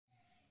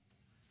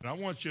And I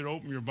want you to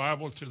open your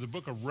Bible to the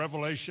book of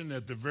Revelation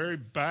at the very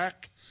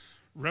back,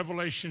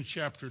 Revelation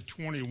chapter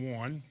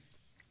 21.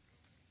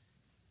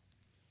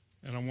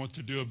 And I want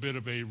to do a bit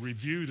of a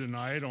review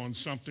tonight on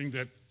something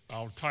that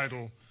I'll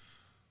title,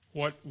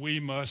 What We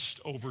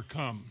Must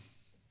Overcome.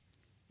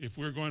 If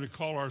we're going to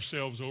call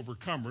ourselves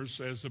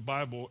overcomers, as the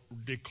Bible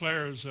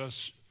declares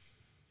us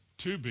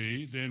to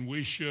be, then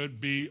we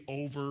should be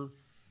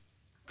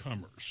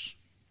overcomers.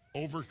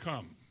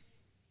 Overcome.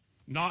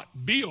 Not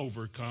be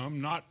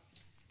overcome, not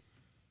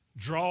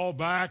draw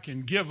back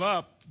and give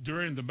up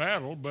during the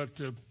battle, but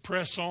to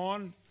press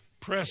on,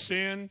 press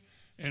in,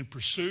 and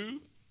pursue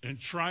and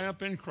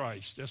triumph in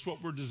Christ. That's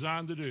what we're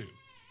designed to do.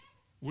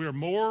 We're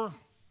more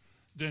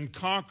than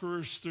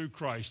conquerors through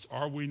Christ,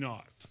 are we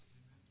not?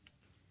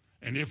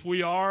 And if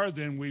we are,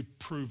 then we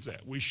prove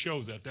that. We show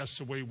that. That's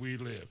the way we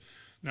live.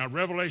 Now,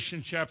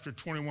 Revelation chapter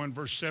 21,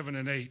 verse 7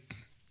 and 8.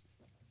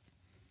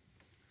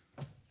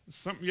 It's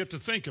something you have to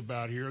think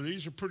about here.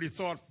 These are pretty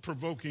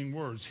thought-provoking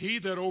words. He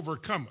that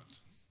overcometh.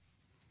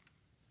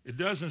 It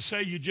doesn't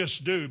say you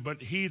just do,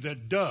 but he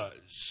that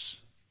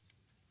does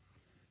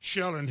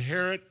shall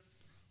inherit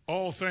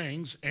all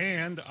things,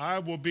 and I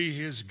will be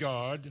his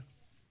God,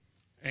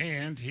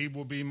 and he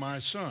will be my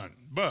son.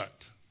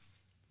 But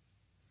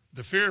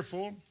the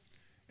fearful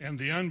and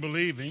the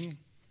unbelieving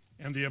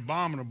and the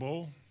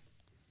abominable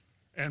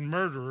and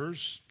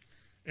murderers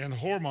and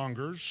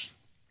whoremongers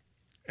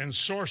and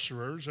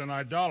sorcerers and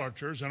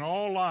idolaters and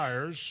all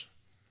liars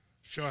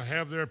shall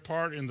have their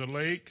part in the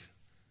lake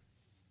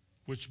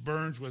which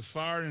burns with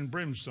fire and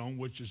brimstone,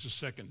 which is the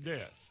second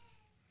death.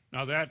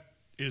 Now that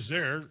is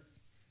there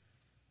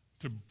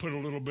to put a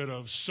little bit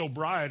of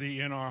sobriety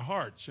in our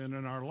hearts and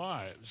in our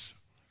lives.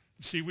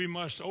 See, we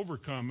must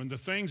overcome, and the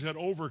things that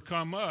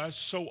overcome us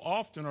so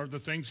often are the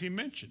things he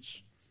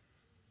mentions.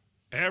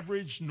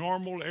 Average,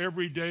 normal,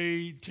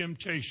 everyday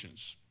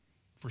temptations.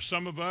 For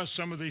some of us,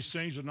 some of these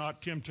things are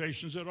not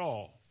temptations at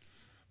all.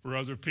 For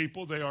other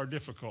people, they are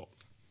difficult.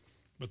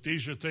 But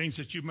these are things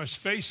that you must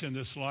face in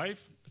this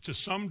life to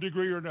some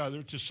degree or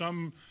another, to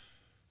some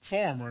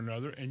form or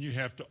another, and you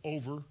have to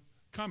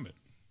overcome it.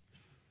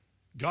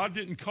 God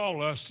didn't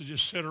call us to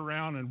just sit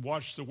around and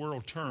watch the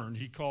world turn.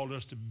 He called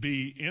us to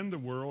be in the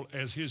world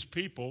as his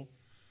people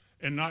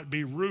and not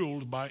be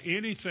ruled by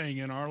anything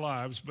in our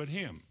lives but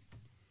him.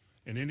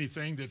 And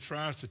anything that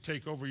tries to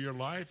take over your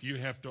life, you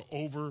have to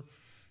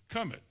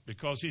overcome it.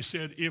 Because he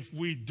said, if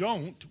we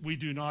don't, we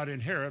do not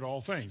inherit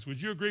all things.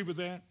 Would you agree with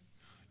that?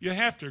 You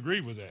have to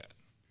agree with that.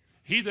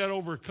 He that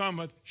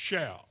overcometh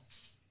shall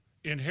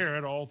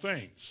inherit all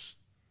things.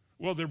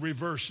 Well, the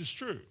reverse is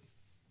true.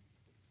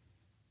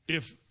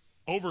 If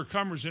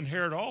overcomers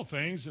inherit all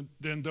things,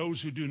 then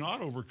those who do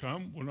not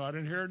overcome will not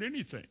inherit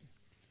anything.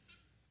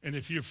 And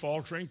if you're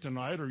faltering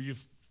tonight, or you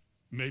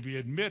maybe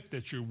admit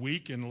that you're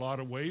weak in a lot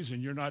of ways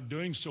and you're not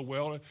doing so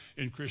well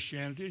in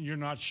Christianity and you're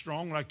not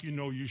strong like you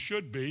know you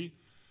should be,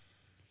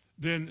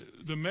 then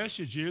the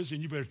message is,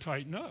 and you better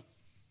tighten up.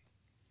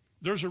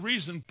 There's a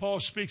reason Paul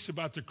speaks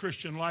about the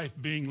Christian life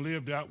being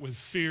lived out with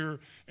fear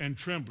and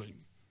trembling,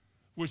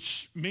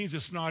 which means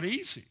it's not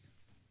easy.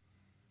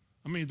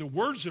 I mean, the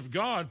words of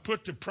God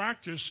put to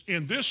practice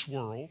in this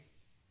world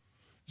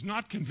is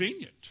not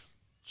convenient.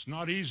 It's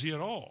not easy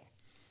at all.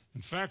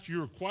 In fact,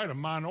 you're quite a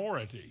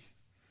minority.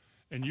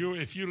 And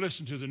if you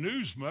listen to the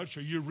news much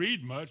or you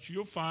read much,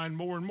 you'll find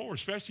more and more,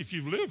 especially if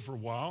you've lived for a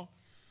while,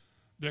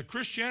 that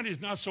Christianity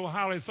is not so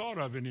highly thought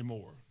of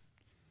anymore.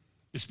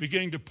 It's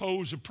beginning to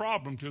pose a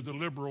problem to the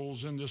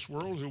liberals in this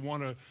world who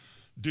want to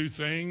do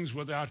things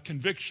without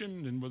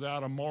conviction and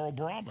without a moral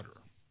barometer.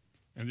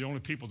 And the only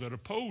people that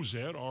oppose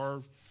that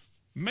are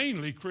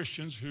mainly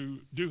Christians who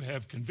do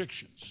have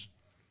convictions.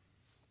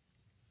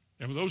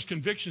 And when those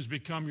convictions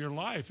become your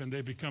life and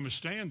they become a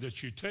stand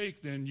that you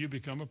take, then you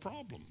become a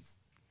problem.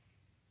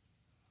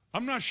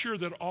 I'm not sure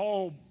that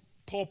all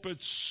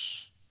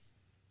pulpits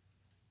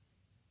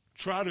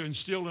try to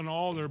instill in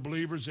all their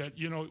believers that,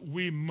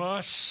 we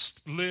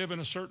must live in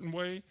a certain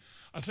way.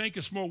 I think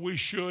it's more we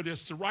should.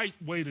 It's the right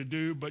way to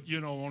do, but,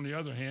 on the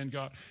other hand,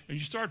 God, and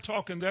you start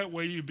talking that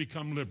way, you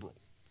become liberal.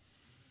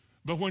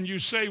 But when you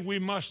say we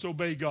must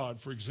obey God,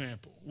 for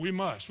example, we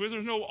must. Well,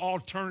 there's no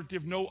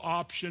alternative, no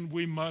option.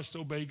 We must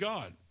obey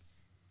God.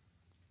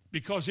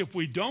 Because if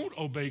we don't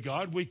obey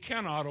God, we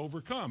cannot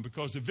overcome,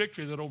 because the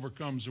victory that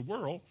overcomes the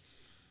world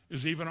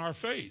is even our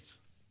faith.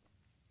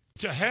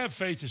 To have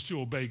faith is to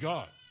obey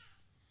God.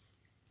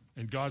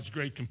 And God's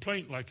great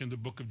complaint, like in the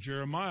book of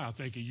Jeremiah, I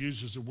think he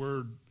uses the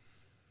word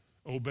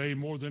obey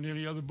more than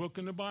any other book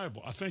in the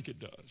Bible. I think it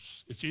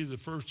does. It's either the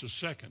first or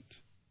second.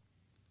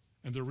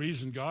 And the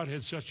reason God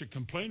had such a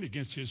complaint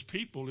against his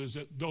people is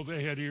that though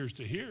they had ears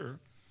to hear,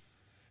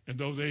 and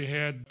though they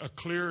had a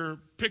clear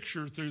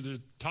picture through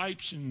the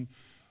types and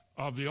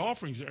of the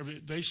offerings,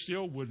 they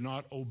still would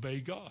not obey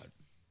God.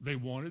 They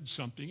wanted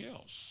something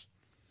else.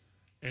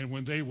 And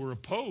when they were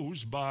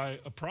opposed by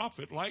a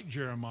prophet like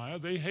Jeremiah,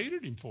 they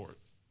hated him for it.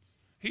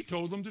 He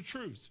told them the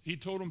truth. He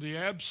told them the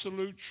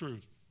absolute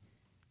truth.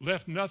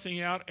 Left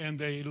nothing out, and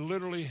they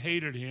literally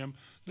hated him.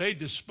 They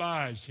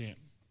despised him.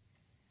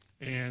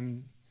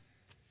 And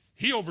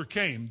he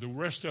overcame. The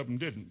rest of them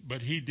didn't,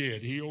 but he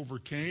did. He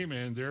overcame,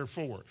 and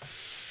therefore.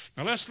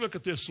 Now let's look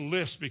at this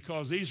list,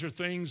 because these are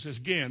things,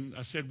 again,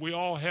 I said we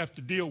all have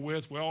to deal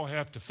with, we all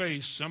have to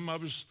face. Some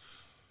of us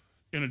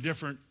in a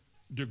different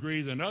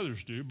degree than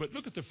others do. But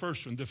look at the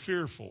first one, the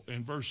fearful,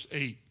 in verse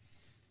 8.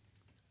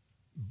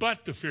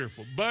 But the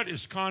fearful. But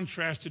is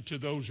contrasted to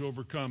those who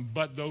overcome.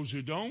 But those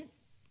who don't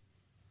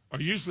are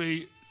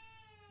usually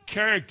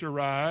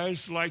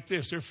characterized like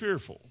this. They're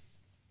fearful.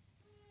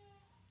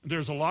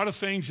 There's a lot of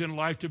things in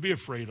life to be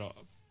afraid of.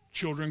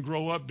 Children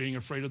grow up being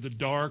afraid of the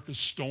dark, of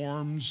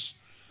storms,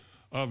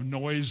 of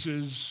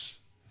noises.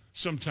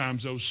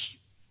 Sometimes those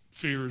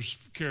fears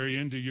carry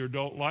into your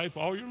adult life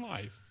all your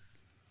life.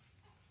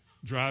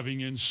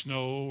 Driving in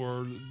snow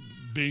or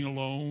being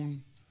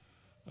alone,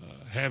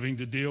 having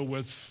to deal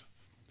with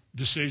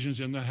decisions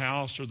in the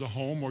house or the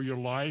home or your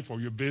life or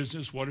your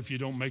business. What if you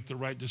don't make the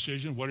right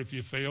decision? What if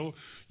you fail?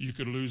 You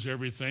could lose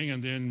everything,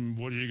 and then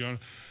what are you going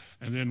to...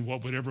 And then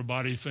what would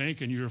everybody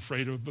think? And you're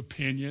afraid of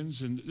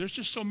opinions. And there's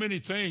just so many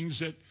things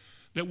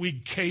that we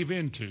cave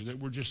into, that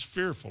we're just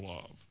fearful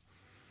of.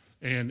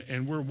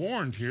 And we're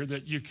warned here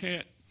that you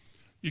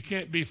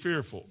can't be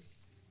fearful.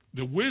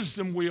 The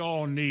wisdom we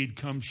all need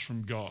comes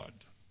from God,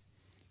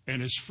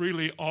 and is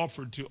freely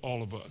offered to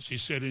all of us. He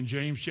said in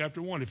James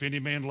chapter 1, if any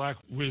man lack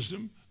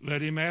wisdom,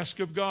 let him ask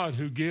of God,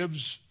 who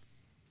gives.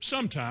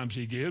 Sometimes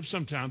he gives,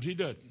 sometimes he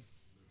doesn't.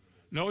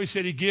 No, he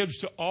said he gives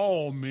to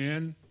all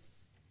men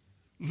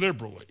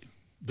liberally.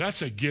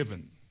 That's a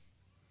given.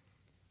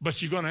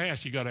 But you're going to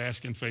ask. You got to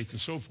ask in faith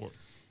and so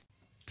forth.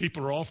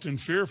 People are often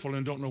fearful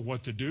and don't know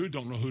what to do,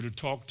 don't know who to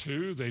talk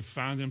to. They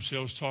find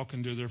themselves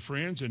talking to their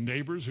friends and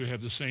neighbors who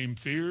have the same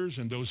fears,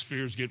 and those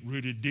fears get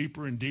rooted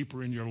deeper and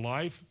deeper in your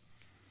life.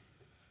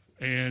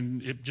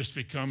 And it just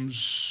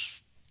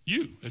becomes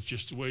you. That's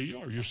just the way you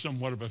are. You're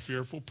somewhat of a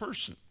fearful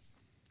person.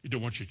 You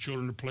don't want your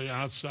children to play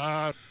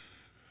outside.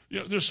 You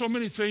know, there's so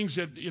many things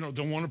that,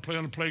 don't want to play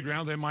on the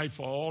playground. They might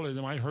fall and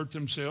they might hurt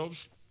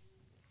themselves.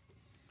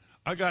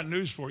 I got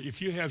news for you.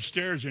 If you have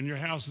stairs in your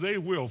house, they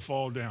will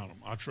fall down them.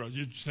 I trust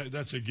you.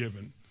 That's a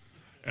given.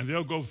 And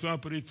they'll go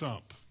thumpity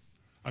thump.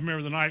 I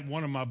remember the night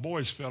one of my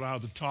boys fell out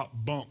of the top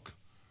bunk.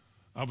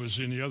 I was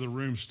in the other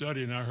room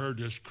studying, and I heard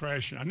this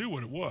crashing. I knew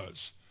what it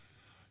was.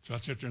 So I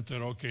sat there and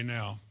thought, okay,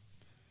 now,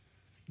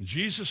 in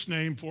Jesus'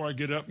 name, before I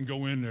get up and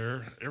go in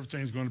there,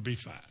 everything's going to be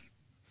fine.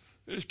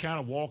 They just kind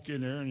of walk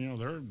in there, and,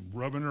 they're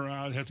rubbing their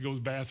eyes, have to go to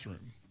the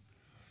bathroom.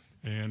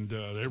 And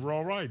they were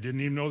all right.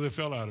 Didn't even know they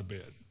fell out of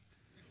bed.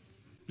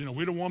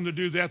 We don't want them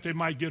to do that. They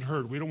might get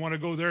hurt. We don't want to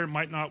go there. It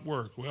might not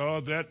work. Well,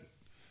 that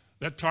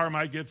tire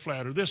might get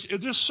flat. Or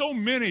there's so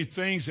many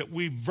things that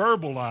we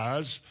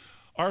verbalize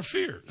our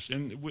fears,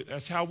 and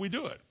that's how we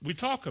do it. We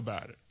talk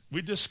about it.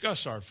 We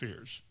discuss our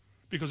fears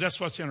because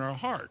that's what's in our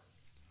heart.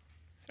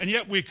 And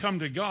yet we come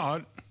to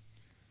God,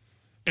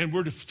 and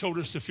we're told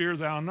us to fear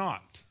thou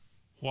not.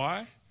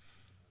 Why?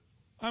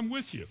 I'm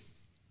with you.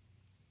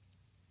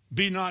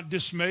 Be not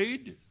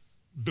dismayed,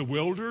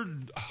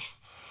 bewildered,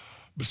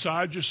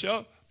 beside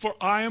yourself, for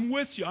I am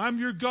with you. I'm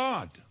your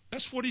God.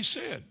 That's what he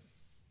said.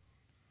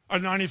 Our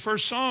 91st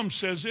Psalm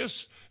says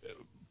this,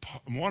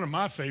 one of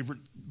my favorite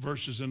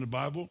verses in the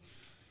Bible,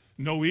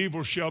 no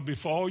evil shall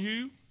befall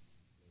you,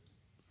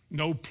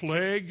 no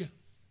plague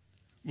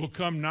will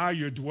come nigh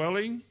your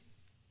dwelling,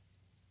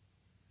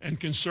 and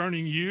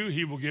concerning you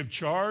he will give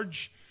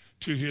charge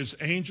to his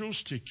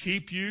angels to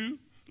keep you,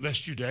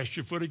 lest you dash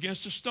your foot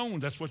against a stone.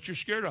 That's what you're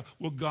scared of.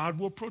 Well, God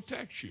will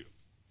protect you.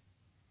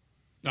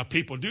 Now,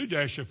 people do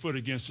dash their foot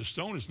against a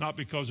stone. It's not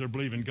because they're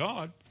believing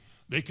God.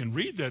 They can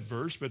read that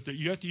verse, but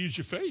you have to use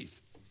your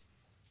faith.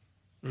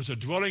 There's a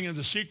dwelling in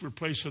the secret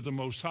place of the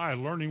Most High,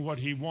 learning what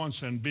he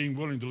wants and being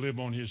willing to live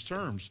on his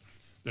terms,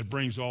 that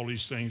brings all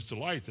these things to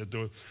light.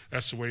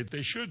 That's the way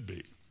they should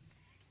be.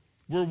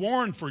 We're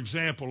warned, for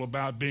example,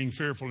 about being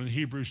fearful in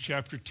Hebrews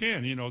chapter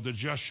 10. The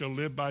just shall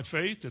live by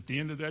faith at the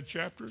end of that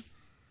chapter.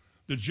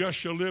 The just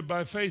shall live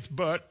by faith,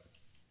 but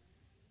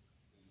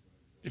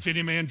if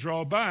any man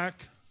draw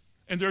back,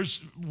 and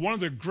there's one of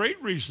the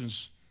great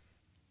reasons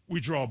we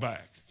draw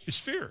back is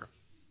fear.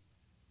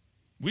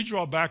 We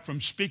draw back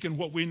from speaking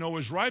what we know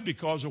is right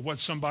because of what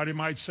somebody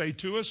might say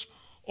to us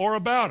or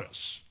about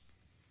us.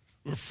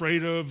 We're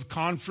afraid of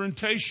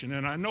confrontation,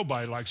 and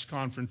nobody likes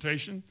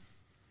confrontation,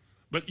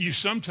 but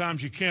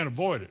sometimes you can't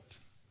avoid it.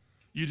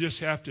 You just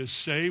have to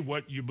say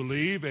what you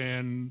believe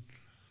and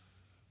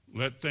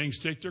let things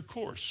take their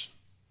course.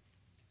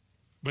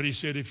 But he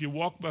said, if you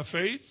walk by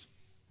faith,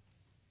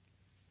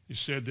 he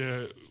said,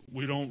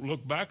 we don't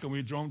look back and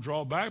we don't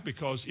draw back,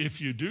 because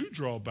if you do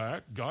draw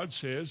back, God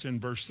says in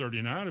verse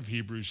 39 of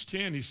Hebrews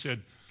 10, he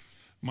said,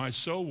 my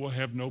soul will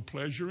have no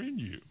pleasure in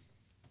you.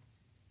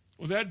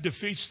 Well, that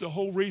defeats the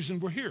whole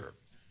reason we're here.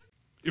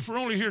 If we're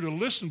only here to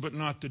listen but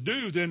not to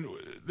do,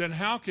 then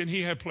how can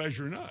he have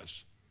pleasure in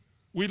us?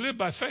 We live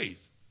by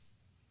faith.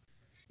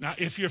 Now,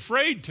 if you're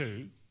afraid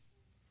to,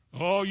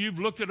 you've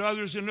looked at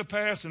others in the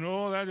past and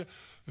I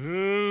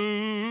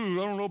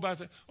don't know about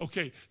that.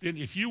 Okay, then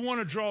if you want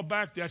to draw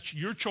back, that's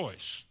your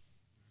choice.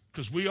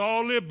 because we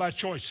all live by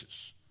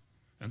choices,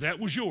 and that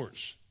was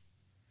yours.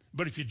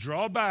 But if you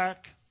draw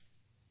back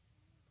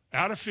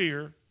out of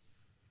fear,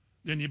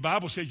 then the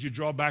Bible says you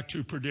draw back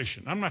to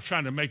perdition. I'm not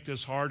trying to make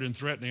this hard and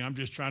threatening. I'm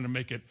just trying to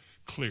make it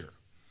clear.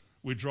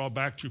 We draw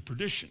back to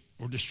perdition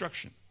or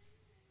destruction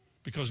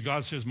because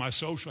God says, my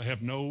soul shall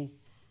have no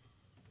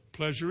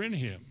pleasure in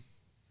him.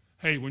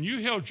 Hey, when you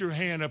held your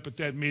hand up at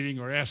that meeting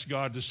or asked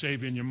God to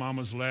save you in your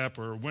mama's lap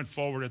or went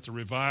forward at the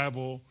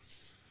revival,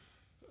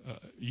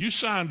 you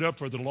signed up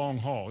for the long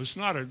haul. It's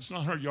not a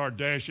 100-yard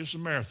dash. It's a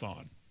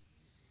marathon.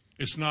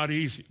 It's not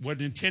easy. It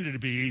wasn't intended to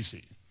be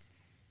easy.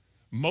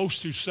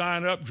 Most who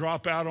sign up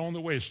drop out on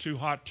the way. It's too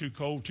hot, too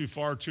cold, too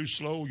far, too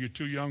slow. You're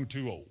too young,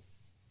 too old.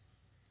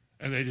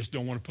 And they just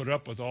don't want to put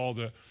up with all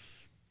the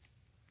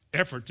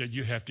effort that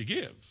you have to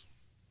give.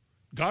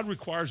 God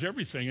requires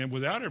everything, and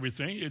without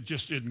everything, it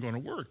just isn't going to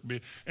work.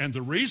 And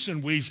the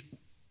reason we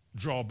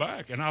draw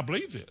back, and I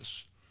believe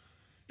this,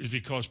 is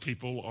because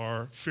people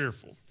are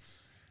fearful.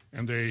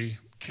 And they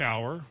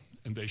cower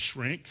and they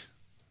shrink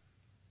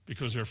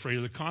because they're afraid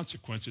of the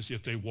consequences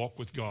if they walk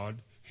with God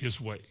his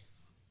way.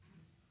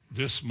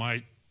 This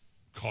might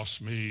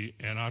cost me,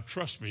 and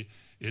trust me,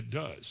 it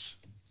does.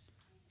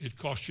 It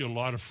cost you a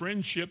lot of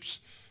friendships,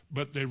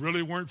 but they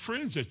really weren't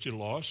friends that you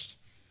lost.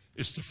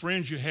 It's the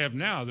friends you have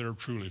now that are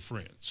truly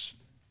friends.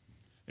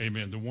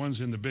 Amen. The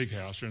ones in the big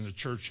house or in the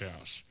church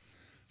house.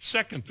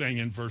 Second thing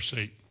in verse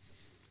 8,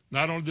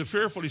 not only the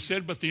fearful, he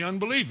said, but the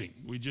unbelieving.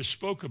 We just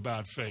spoke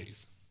about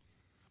faith.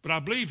 But I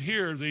believe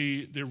here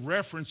the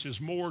reference is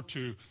more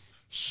to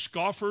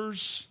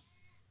scoffers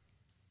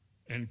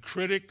and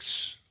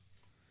critics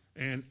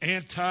and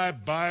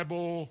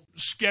anti-Bible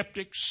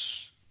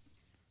skeptics,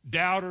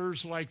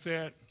 doubters like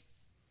that.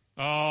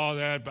 Oh,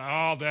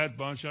 that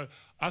bunch.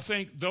 I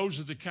think those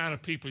are the kind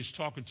of people he's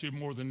talking to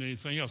more than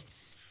anything else.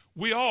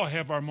 We all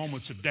have our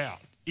moments of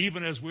doubt,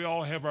 even as we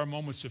all have our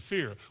moments of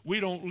fear. We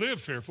don't live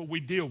fearful,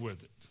 we deal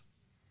with it.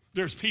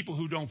 There's people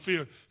who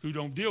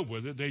don't deal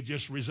with it. They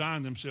just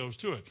resign themselves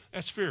to it.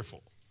 That's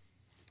fearful.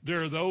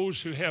 There are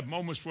those who have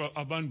moments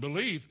of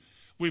unbelief.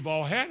 We've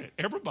all had it.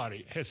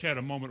 Everybody has had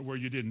a moment where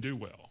you didn't do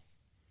well.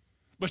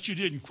 But you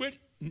didn't quit.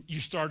 You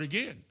start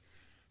again.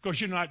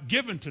 Because you're not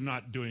given to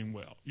not doing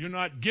well. You're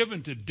not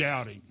given to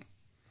doubting.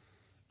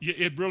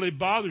 It really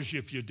bothers you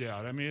if you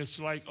doubt. I mean, it's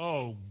like,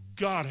 oh,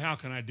 God, how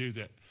can I do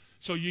that?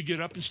 So you get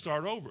up and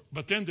start over.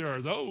 But then there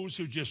are those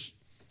who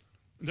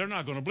they're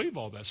not going to believe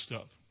all that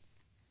stuff.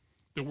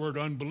 The word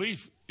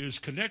unbelief is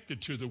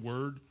connected to the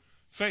word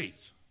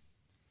faith.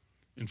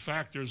 In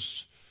fact,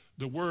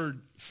 the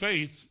word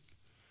faith,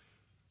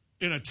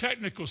 in a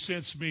technical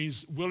sense,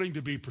 means willing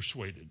to be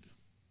persuaded.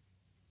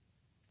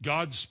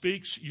 God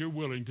speaks, you're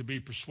willing to be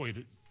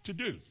persuaded to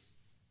do.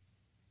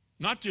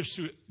 Not just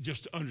to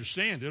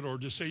understand it or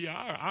to say,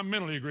 yeah, I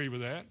mentally agree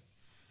with that.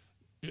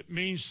 It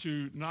means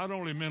to not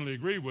only mentally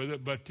agree with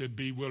it, but to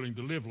be willing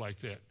to live like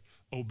that,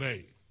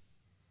 obey.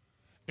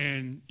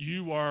 And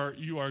you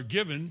are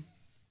given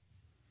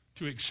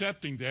to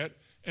accepting that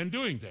and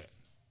doing that.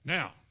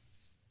 Now,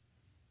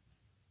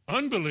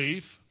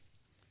 unbelief,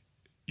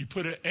 you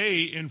put an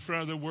A in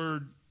front of the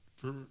word,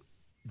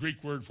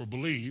 Greek word for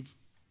believe,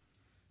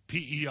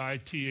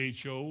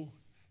 P-E-I-T-H-O.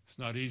 It's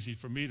not easy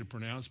for me to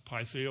pronounce,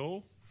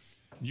 Pytheo.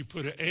 You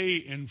put an A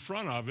in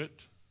front of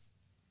it,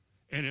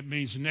 and it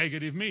means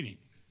negative meaning.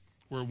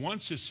 Where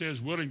once it says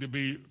willing to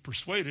be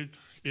persuaded,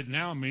 it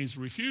now means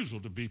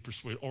refusal to be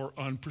persuaded or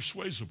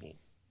unpersuasible.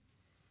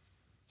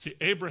 See,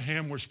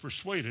 Abraham was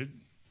persuaded.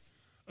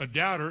 A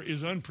doubter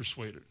is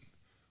unpersuaded.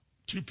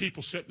 Two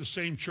people sit in the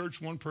same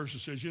church. One person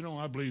says,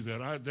 I believe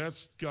that.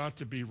 That's got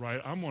to be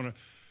right.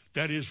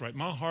 That is right.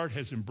 My heart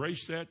has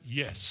embraced that.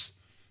 Yes.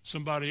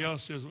 Somebody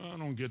else says, well, I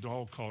don't get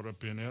all caught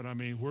up in that. I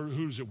mean,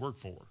 who does it work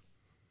for?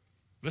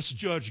 Let's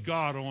judge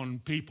God on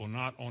people,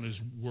 not on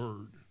his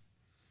word.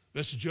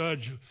 Let's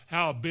judge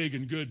how big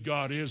and good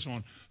God is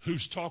on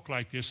who's talked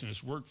like this and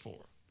it's worked for.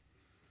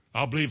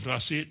 I'll believe it. I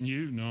see it in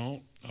you.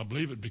 No, I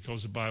believe it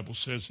because the Bible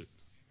says it.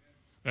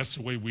 That's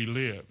the way we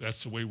live.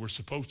 That's the way we're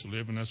supposed to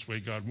live, and that's the way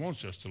God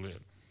wants us to live.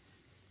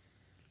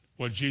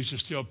 What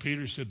Jesus told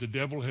Peter, said, the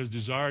devil has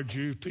desired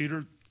you,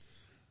 Peter,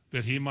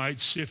 that he might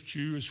sift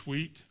you as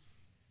wheat.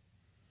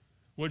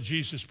 What did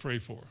Jesus pray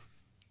for?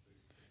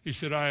 He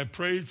said, I have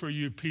prayed for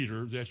you,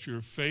 Peter, that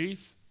your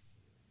faith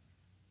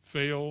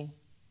fail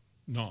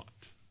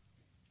not.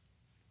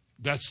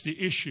 That's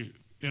the issue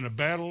in a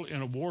battle,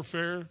 in a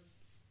warfare,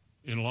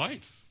 in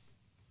life.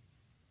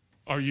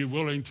 Are you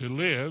willing to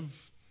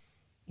live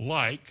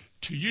like,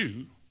 to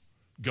you,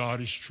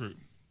 God is true?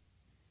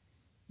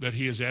 That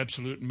he is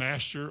absolute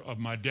master of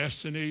my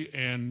destiny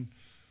and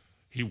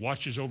he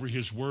watches over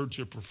his word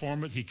to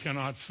perform it. He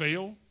cannot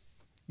fail.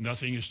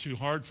 Nothing is too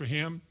hard for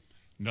him.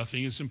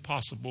 Nothing is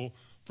impossible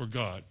for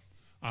God.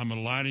 I'm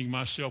aligning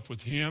myself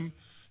with him,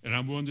 and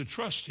I'm willing to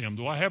trust him.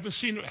 Though I haven't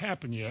seen it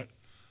happen yet,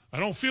 I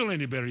don't feel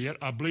any better yet.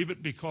 I believe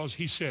it because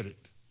he said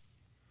it.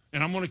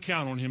 And I'm going to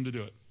count on him to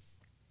do it.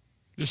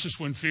 This is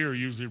when fear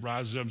usually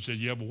rises up and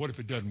says, yeah, but what if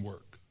it doesn't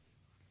work?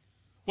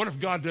 What if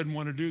God doesn't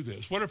want to do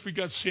this? What if we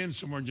got sin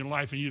somewhere in your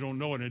life and you don't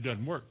know it and it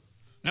doesn't work?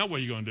 Now what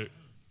are you going to do?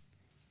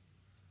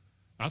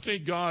 I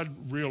think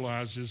God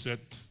realizes that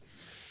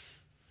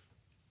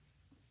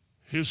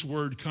his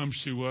word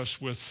comes to us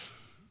with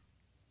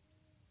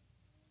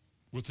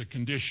a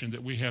condition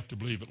that we have to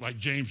believe it. Like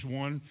James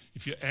 1,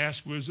 if you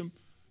ask wisdom,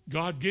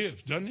 God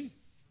gives, doesn't he?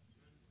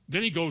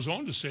 Then he goes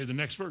on to say the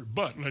next verse,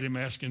 but let him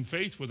ask in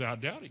faith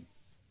without doubting.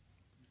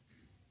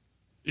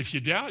 If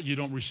you doubt, you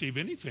don't receive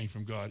anything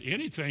from God.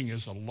 Anything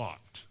is a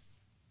lot.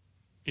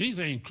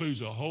 Anything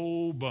includes a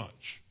whole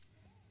bunch.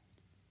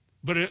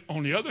 But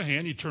on the other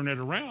hand, you turn that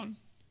around.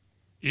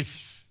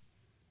 If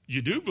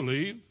you do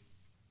believe,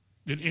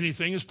 then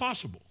anything is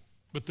possible.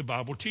 But the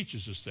Bible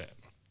teaches us that.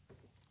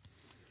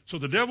 So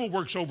the devil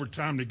works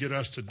overtime to get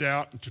us to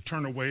doubt and to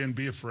turn away and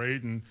be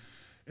afraid and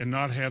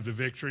not have the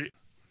victory.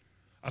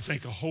 I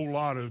think a whole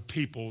lot of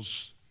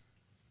people's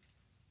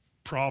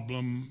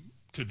problem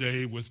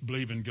today with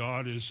believing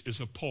God is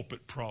a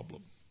pulpit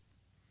problem.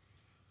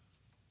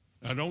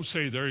 Now don't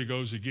say there he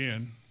goes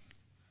again,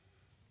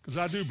 because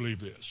I do believe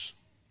this.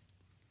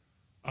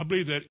 I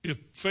believe that if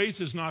faith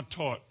is not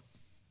taught,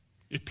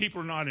 if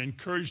people are not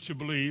encouraged to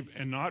believe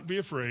and not be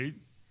afraid,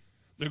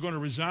 they're going to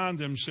resign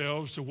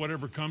themselves to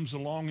whatever comes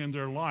along in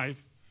their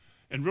life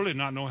and really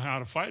not know how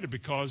to fight it,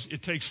 because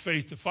it takes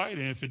faith to fight.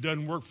 And if it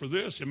doesn't work for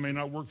this, it may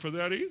not work for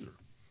that either.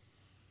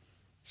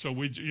 So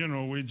we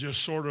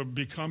just sort of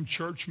become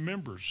church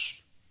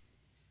members.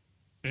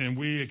 And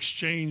we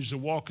exchange the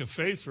walk of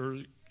faith for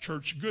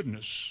church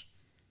goodness,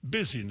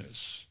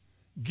 busyness,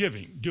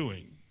 giving,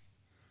 doing,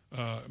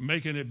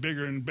 making it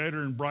bigger and better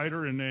and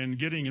brighter, and then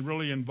getting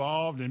really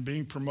involved and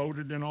being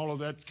promoted and all of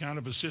that kind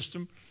of a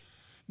system.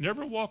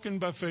 Never walking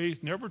by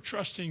faith, never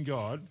trusting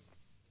God,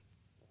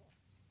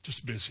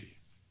 just busy.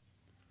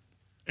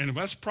 And if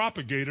that's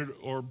propagated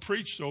or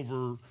preached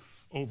over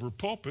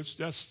pulpits,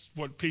 that's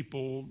what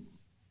people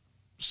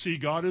see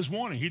God as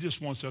wanting. He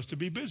just wants us to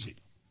be busy.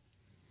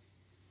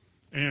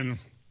 And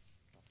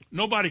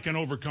nobody can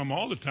overcome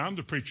all the time,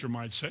 the preacher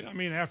might say. I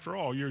mean, after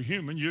all, you're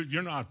human.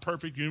 You're not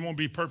perfect. You won't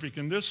be perfect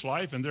in this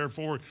life, and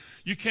therefore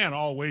you can't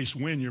always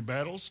win your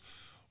battles.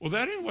 Well,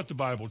 that ain't what the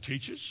Bible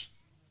teaches.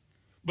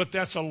 But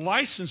that's a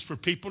license for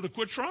people to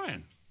quit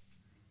trying.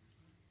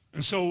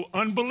 And so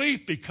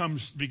unbelief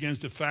begins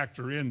to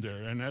factor in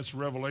there, and that's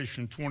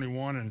Revelation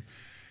 21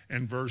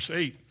 and verse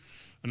 8.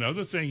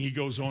 Another thing he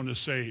goes on to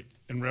say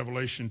in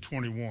Revelation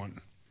 21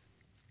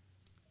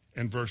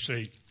 and verse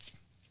 8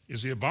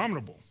 is the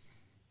abominable.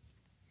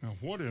 Now,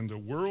 what in the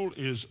world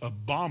is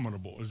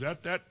abominable? Is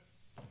that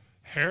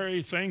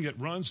hairy thing that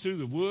runs through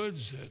the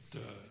woods,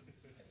 that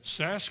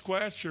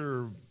Sasquatch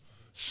or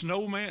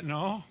snowman?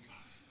 No.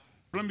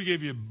 Let me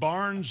give you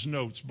Barnes'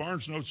 Notes.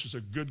 Barnes' Notes is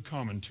a good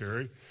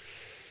commentary.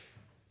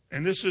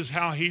 And this is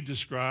how he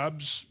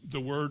describes the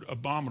word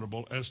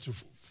abominable as to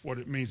what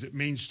it means. It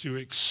means to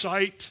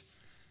excite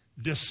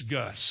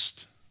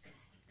disgust.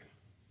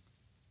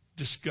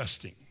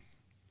 Disgusting.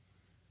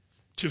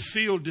 To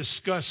feel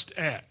disgust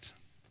at.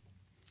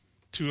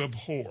 To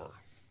abhor.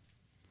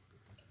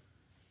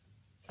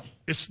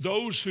 It's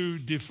those who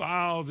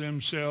defile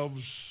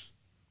themselves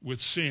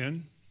with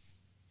sin,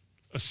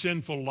 a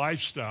sinful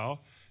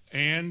lifestyle,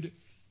 and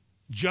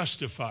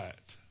justify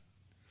it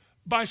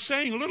by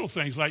saying little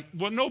things like,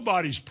 well,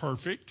 nobody's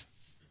perfect.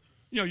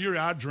 You know, you're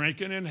out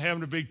drinking and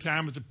having a big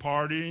time at the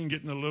party and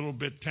getting a little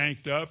bit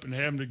tanked up and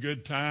having a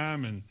good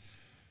time and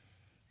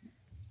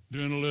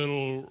doing a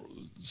little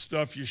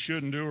stuff you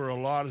shouldn't do or a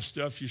lot of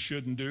stuff you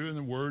shouldn't do, and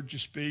the words you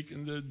speak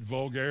and the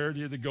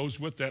vulgarity that goes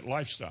with that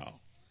lifestyle.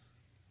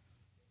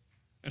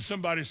 And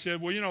somebody said,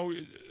 well, you know,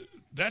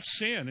 that's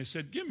sin. They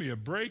said, give me a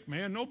break,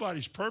 man.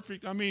 Nobody's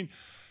perfect. I mean,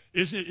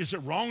 is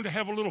it wrong to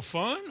have a little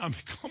fun? I mean,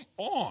 come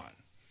on.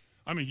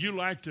 I mean, you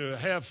like to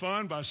have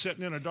fun by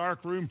sitting in a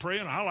dark room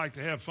praying. I like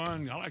to have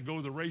fun. I like to go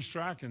to the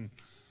racetrack and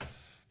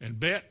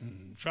bet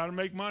and try to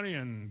make money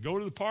and go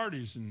to the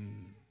parties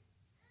and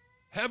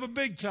have a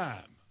big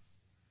time.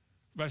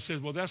 But I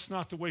said, well, that's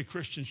not the way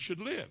Christians should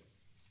live.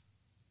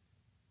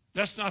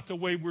 That's not the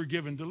way we're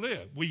given to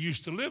live. We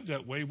used to live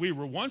that way. We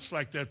were once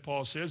like that,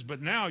 Paul says, but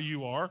now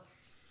you are.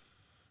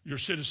 You're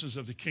citizens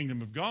of the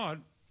kingdom of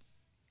God,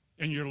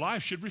 and your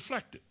life should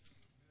reflect it.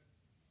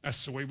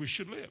 That's the way we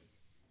should live.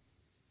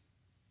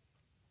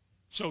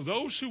 So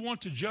those who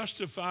want to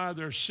justify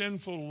their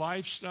sinful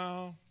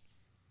lifestyle,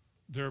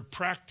 their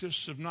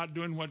practice of not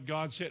doing what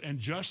God said, and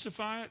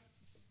justify it,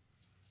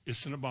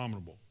 it's an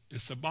abominable.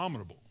 It's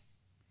abominable.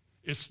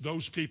 It's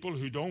those people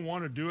who don't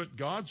want to do it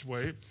God's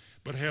way,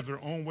 but have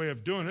their own way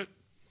of doing it.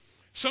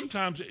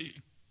 Sometimes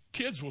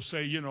kids will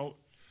say, you know,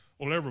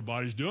 well,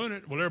 everybody's doing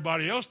it. Well,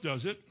 everybody else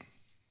does it.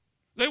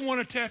 They want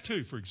a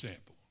tattoo, for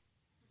example.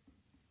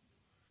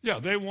 Yeah,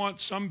 they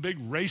want some big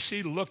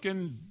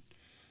racy-looking,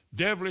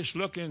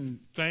 devilish-looking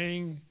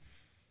thing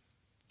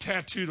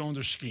tattooed on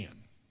their skin.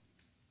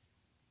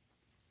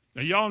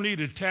 Now, y'all need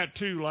a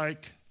tattoo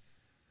like,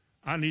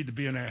 I need to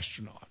be an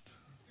astronaut.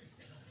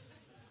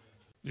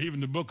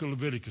 Even the book of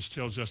Leviticus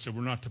tells us that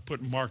we're not to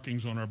put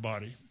markings on our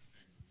body.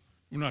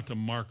 We're not to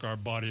mark our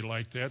body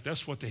like that.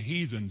 That's what the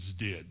heathens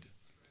did.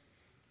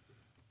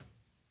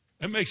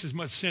 It makes as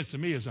much sense to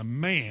me as a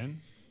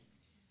man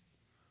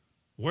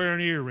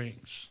wearing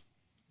earrings.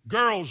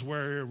 Girls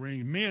wear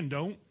earrings, men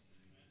don't.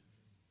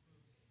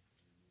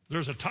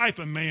 There's a type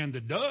of man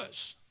that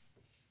does.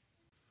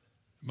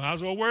 Might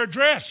as well wear a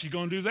dress. You're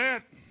going to do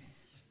that.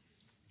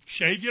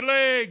 Shave your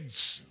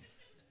legs.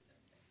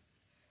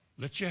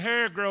 Let your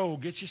hair grow.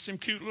 Get you some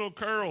cute little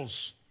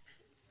curls.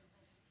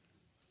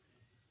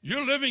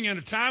 You're living in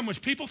a time when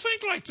people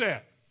think like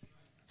that.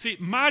 See,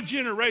 my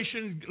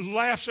generation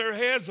laughs their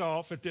heads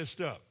off at this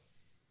stuff.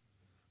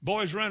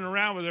 Boys running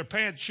around with their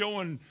pants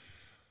showing,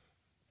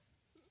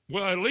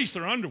 well, at least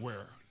their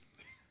underwear.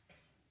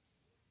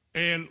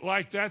 And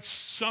like that's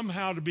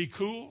somehow to be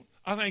cool.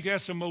 I think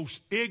that's the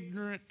most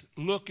ignorant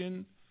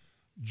looking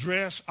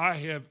dress I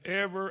have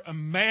ever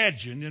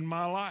imagined in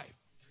my life.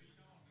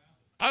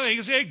 I think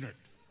it's ignorant.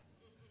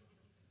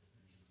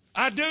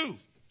 I do.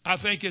 I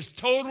think it's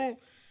total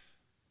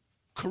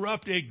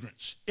corrupt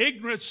ignorance.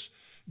 Ignorance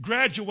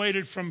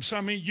graduated from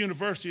some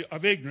university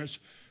of ignorance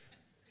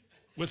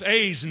with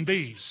A's and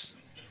B's.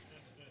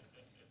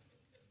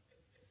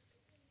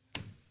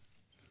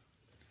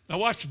 Now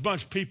watch a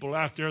bunch of people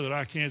out there that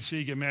I can't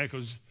see get mad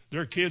because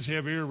their kids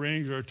have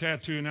earrings or a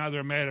tattoo, and now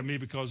they're mad at me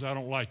because I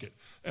don't like it.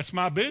 That's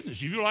my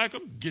business. If you like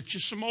them, get you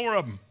some more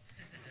of them.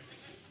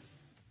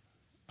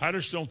 I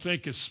just don't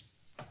think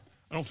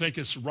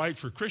it's right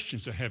for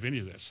Christians to have any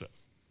of that stuff.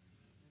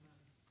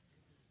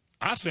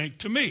 I think,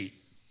 to me,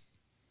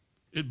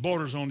 it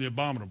borders on the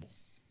abominable.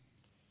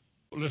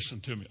 Listen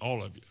to me,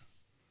 all of you.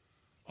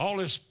 All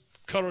this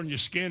coloring your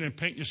skin and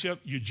painting yourself,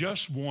 you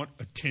just want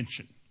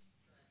attention.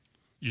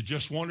 You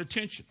just want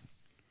attention.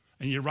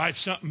 And you write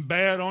something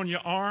bad on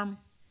your arm,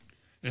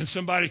 and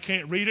somebody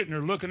can't read it, and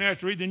they're looking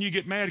at you, then you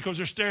get mad because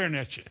they're staring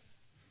at you.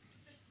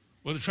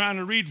 Well, they're trying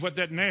to read what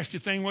that nasty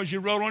thing was you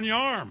wrote on your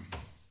arm.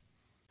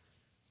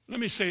 Let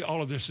me say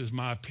all of this is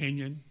my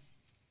opinion.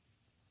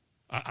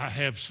 I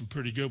have some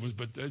pretty good ones,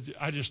 but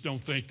I just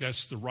don't think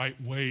that's the right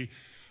way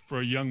for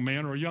a young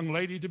man or a young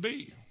lady to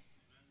be.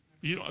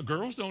 You know,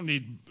 girls don't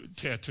need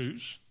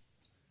tattoos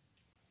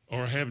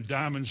or have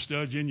diamond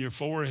studs in your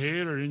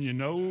forehead or in your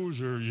nose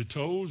or your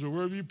toes or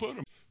wherever you put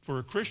them. For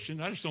a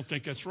Christian, I just don't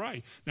think that's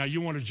right. Now, you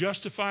want to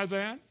justify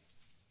that?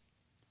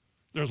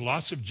 There's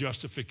lots of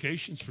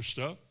justifications for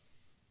stuff.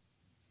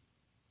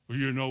 Well,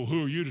 you know,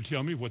 who are you to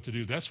tell me what to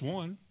do? That's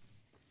one.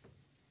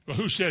 Well,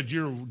 who said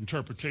your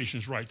interpretation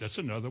is right? That's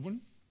another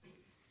one.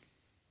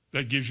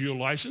 That gives you a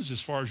license,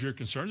 as far as you're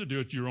concerned, to do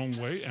it your own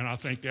way. And I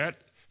think that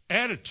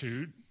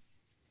attitude,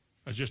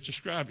 I just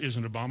described, is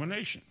an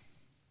abomination.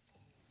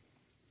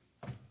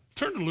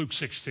 Turn to Luke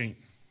 16.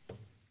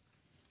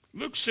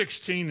 Luke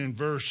 16 and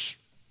verse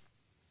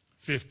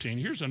 15.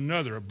 Here's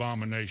another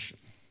abomination.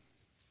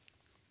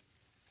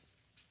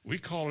 We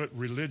call it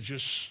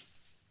religious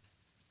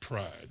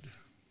pride.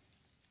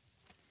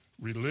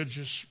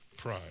 Religious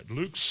pride.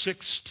 Luke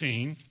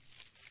 16,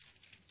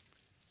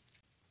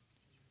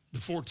 the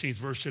 14th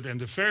verse said,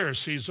 and the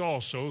Pharisees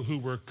also, who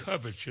were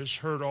covetous,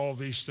 heard all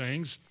these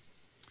things,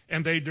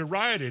 and they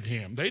derided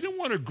him. They didn't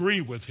want to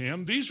agree with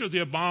him. These are the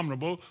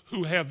abominable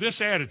who have this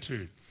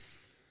attitude.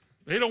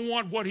 They don't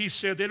want what he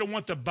said. They don't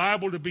want the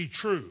Bible to be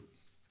true.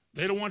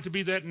 They don't want it to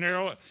be that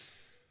narrow.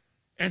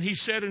 And he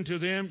said unto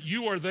them,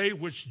 you are they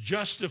which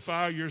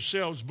justify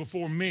yourselves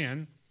before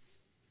men,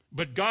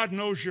 but God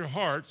knows your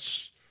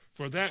hearts,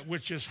 for that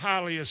which is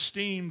highly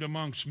esteemed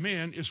amongst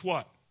men is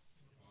what?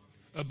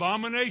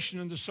 Abomination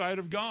in the sight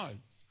of God.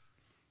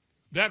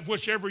 That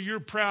whichever you're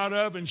proud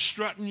of and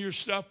strutting your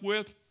stuff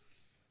with,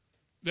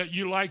 that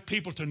you like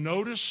people to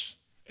notice,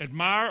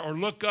 admire, or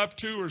look up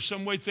to, or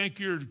some way think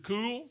you're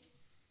cool,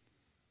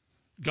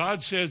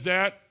 God says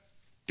that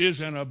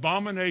is an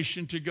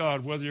abomination to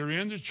God, whether you're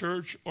in the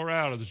church or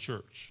out of the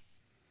church.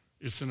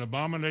 It's an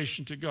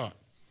abomination to God.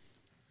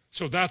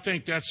 So I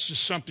think that's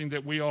just something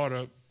that we ought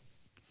to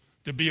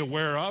be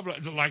aware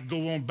of. Like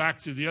go on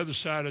back to the other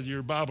side of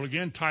your Bible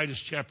again, Titus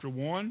chapter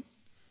 1.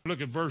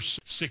 Look at verse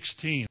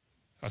 16.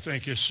 I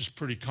think this is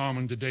pretty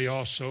common today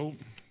also.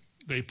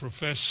 They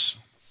profess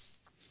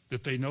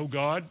that they know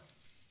God.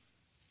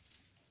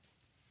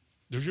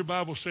 Does your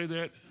Bible say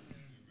that?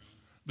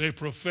 They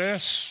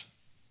profess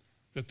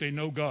that they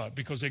know God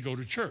because they go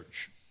to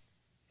church.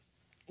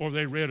 Or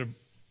they read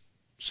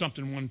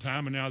something one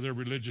time and now they're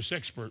religious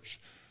experts.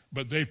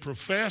 But they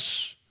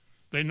profess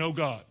they know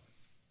God.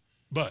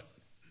 But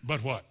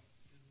what?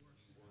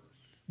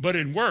 But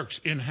in works,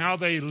 in how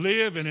they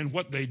live and in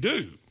what they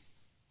do.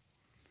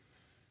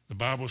 The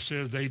Bible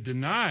says they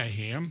deny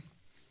him,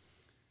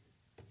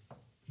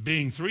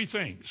 being three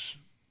things: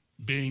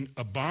 being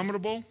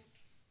abominable,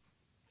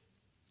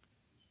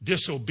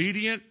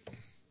 disobedient,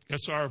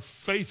 that's our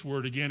faith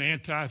word again,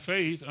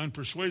 anti-faith,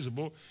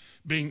 unpersuadable,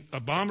 being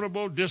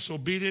abominable,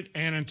 disobedient,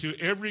 and unto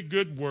every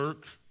good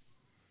work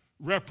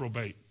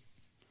reprobate.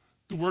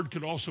 The word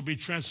could also be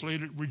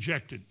translated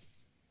rejected.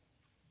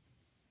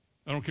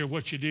 I don't care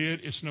what you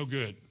did, it's no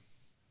good.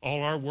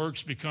 All our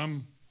works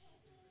become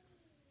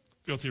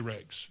filthy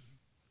rags.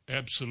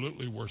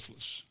 Absolutely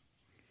worthless.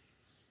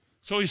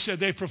 So he said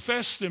they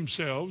profess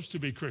themselves to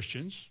be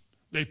Christians.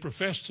 They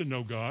profess to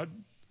know God.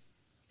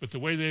 But the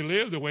way they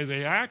live, the way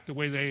they act, the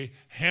way they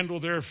handle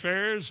their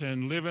affairs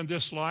and live in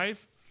this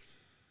life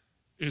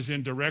is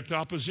in direct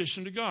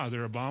opposition to God.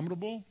 They're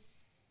abominable.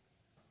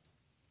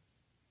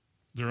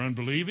 They're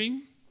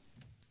unbelieving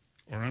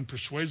or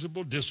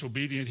unpersuasible,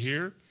 disobedient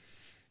here,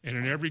 and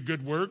in every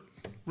good work,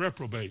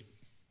 reprobate.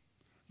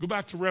 Go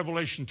back to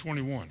Revelation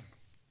 21.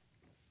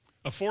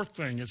 A fourth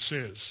thing it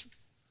says,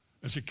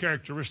 as a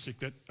characteristic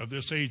of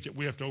this age that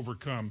we have to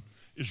overcome,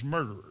 is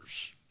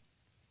murderers.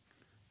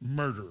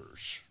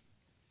 Murderers.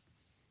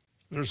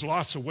 There's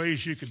lots of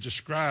ways you could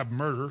describe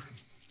murder.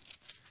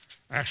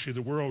 Actually,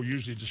 the world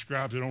usually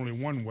describes it only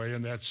one way,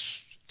 and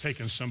that's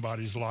taking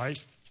somebody's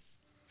life,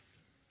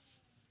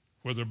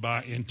 whether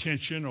by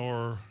intention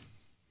or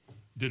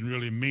didn't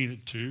really mean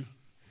it to.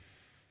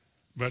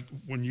 But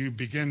when you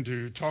begin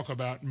to talk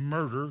about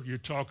murder, you're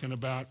talking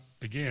about,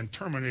 again,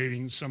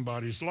 terminating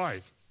somebody's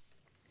life.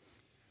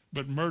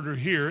 But murder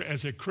here,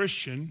 as a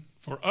Christian,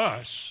 for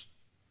us,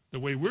 the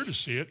way we're to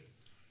see it,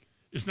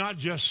 is not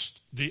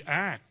just the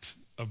act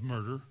of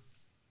murder,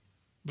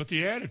 but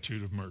the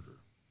attitude of murder.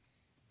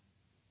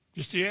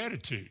 Just the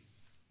attitude.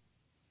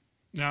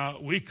 Now,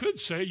 you could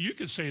say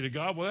to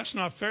God, well, that's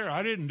not fair.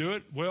 I didn't do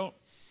it. Well,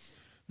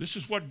 this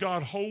is what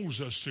God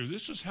holds us to.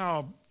 This is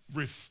how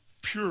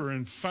pure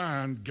and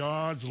fine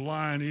God's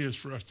line is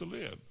for us to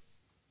live.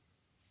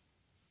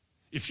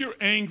 If you're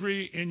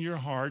angry in your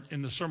heart,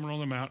 in the Sermon on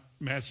the Mount,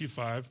 Matthew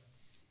 5,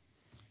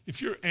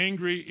 if you're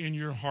angry in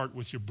your heart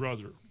with your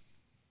brother,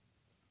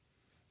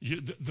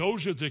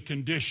 those are the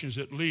conditions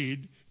that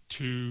lead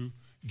to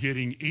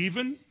getting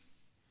even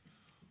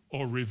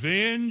or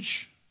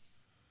revenge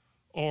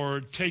or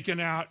taking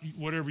out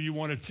whatever you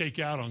want to take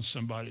out on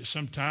somebody.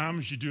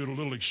 Sometimes you do it a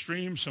little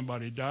extreme,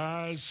 somebody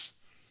dies.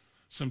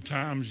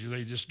 Sometimes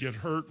they just get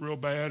hurt real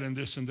bad and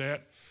this and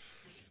that.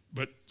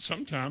 But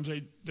sometimes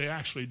they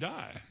actually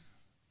die.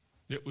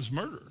 It was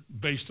murder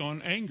based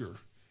on anger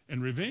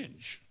and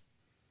revenge.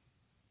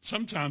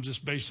 Sometimes it's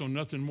based on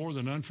nothing more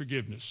than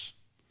unforgiveness.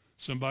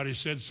 Somebody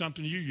said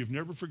something to you you've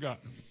never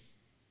forgotten.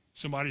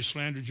 Somebody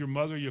slandered your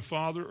mother, your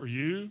father, or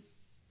you,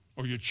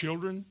 or your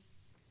children,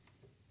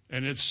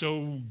 and it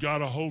so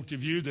got a hold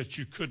of you that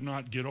you could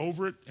not get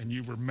over it, and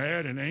you were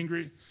mad and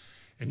angry,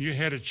 and you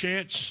had a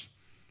chance,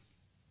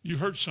 you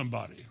hurt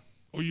somebody,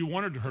 or you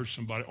wanted to hurt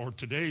somebody, or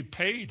today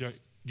pay to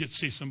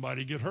see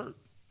somebody get hurt.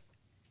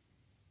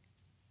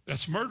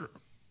 That's murder.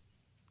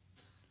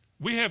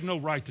 We have no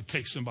right to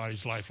take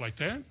somebody's life like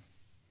that.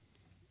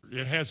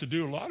 It has to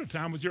do a lot of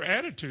time with your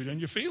attitude and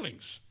your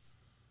feelings.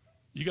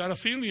 You got a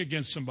feeling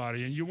against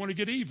somebody and you want to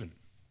get even.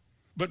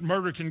 But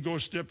murder can go a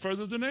step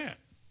further than that.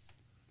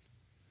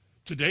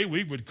 Today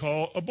we would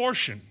call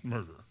abortion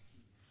murder.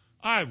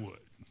 I would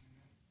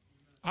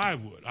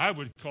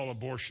call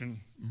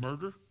abortion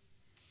murder.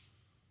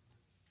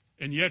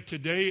 And yet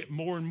today,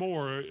 more and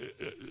more,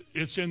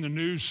 it's in the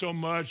news so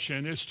much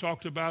and it's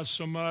talked about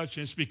so much,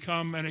 and it's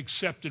become an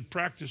accepted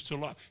practice to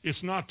life.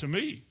 It's not to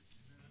me.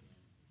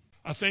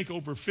 I think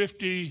over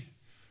 50,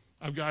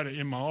 I've got it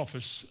in my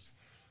office,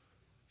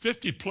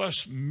 50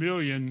 plus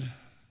million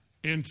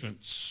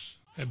infants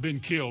have been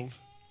killed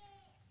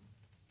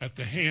at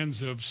the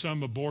hands of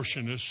some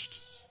abortionist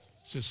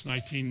since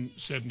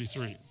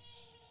 1973.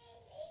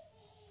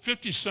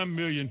 50-some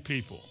million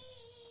people.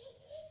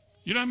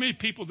 You know how many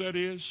people that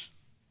is?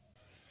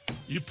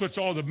 You put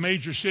all the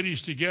major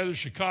cities together,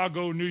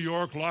 Chicago, New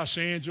York, Los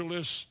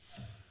Angeles,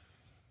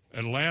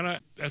 Atlanta,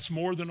 that's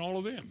more than all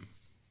of them.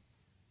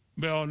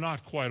 Well,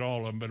 not quite all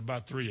of them, but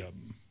about 3 of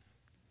them.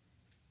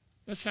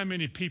 That's how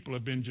many people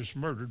have been just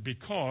murdered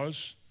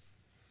because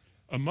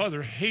a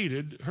mother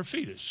hated her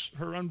fetus,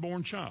 her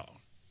unborn child.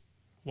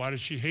 Why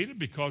did she hate it?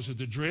 Because of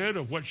the dread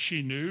of what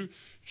she knew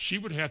she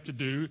would have to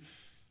do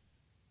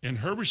in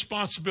her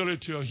responsibility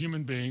to a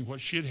human being, what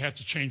she'd have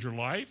to change her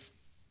life.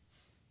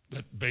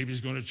 That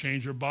baby's going to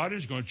change her body,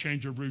 it's going to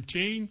change her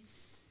routine.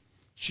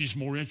 She's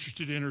more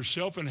interested in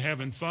herself and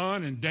having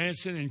fun and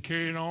dancing and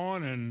carrying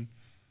on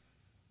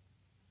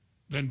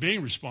than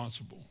being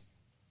responsible.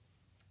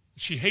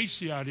 She hates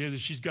the idea that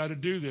she's got to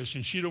do this,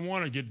 and she don't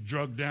want to get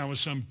drugged down with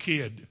some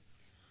kid.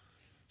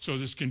 So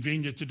it's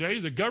convenient today.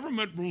 The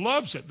government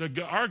loves it.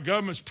 Our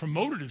government's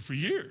promoted it for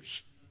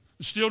years.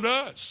 It still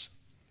does.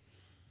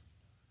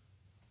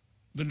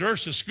 The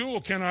nurse at school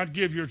cannot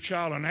give your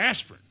child an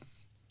aspirin,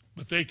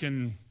 but they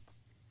can,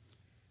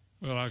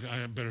 well,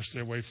 I better stay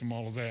away from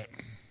all of that.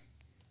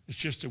 It's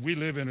just that we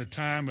live in a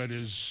time that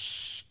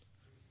is,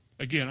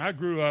 again, I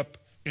grew up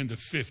in the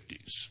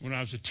 50s, when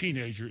I was a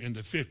teenager in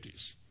the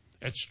 50s.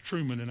 That's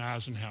Truman and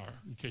Eisenhower,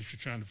 in case you're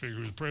trying to figure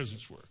who the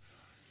presidents were.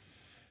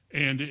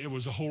 And it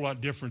was a whole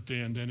lot different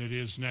then than it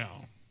is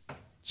now.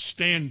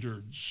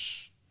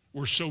 Standards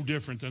were so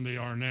different than they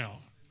are now.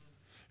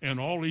 And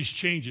all these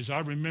changes, I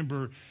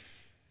remember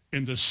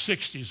in the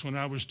 60s when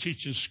I was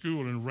teaching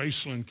school in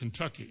Raceland,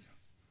 Kentucky.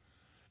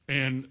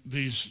 And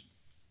these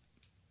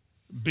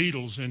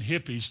Beatles and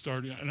hippies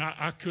started, and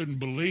I couldn't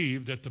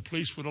believe that the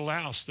police would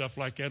allow stuff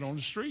like that on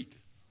the street.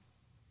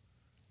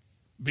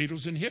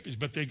 Beatles and hippies,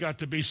 but they got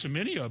to be so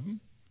many of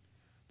them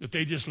that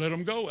they just let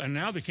them go, and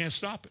now they can't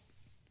stop it.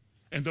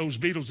 And those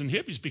Beatles and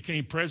hippies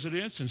became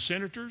presidents and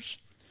senators,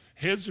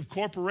 heads of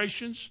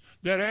corporations.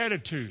 That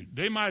attitude,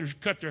 they might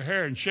have cut their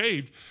hair and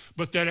shaved,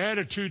 but that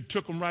attitude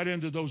took them right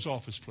into those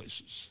office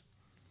places.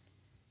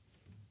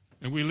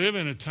 And we live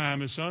in a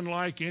time, it's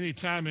unlike any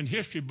time in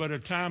history, but a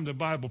time the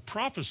Bible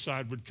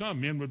prophesied would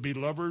come. Men would be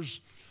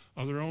lovers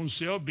of their own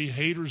self, be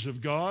haters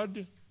of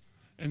God,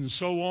 and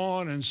so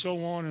on and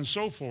so on and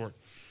so forth.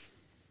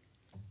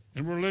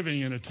 And we're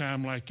living in a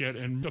time like that,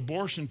 and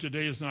abortion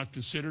today is not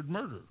considered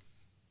murder.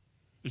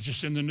 It's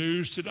just in the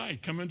news today,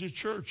 coming to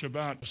church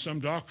about some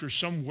doctor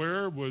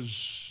somewhere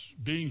was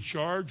being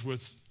charged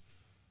with,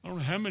 I don't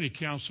know how many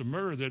counts of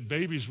murder, that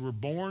babies were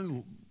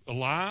born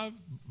alive,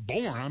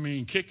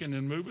 kicking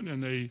and moving,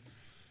 and they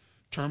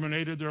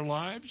terminated their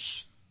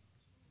lives.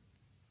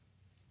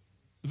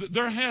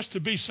 There has to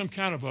be some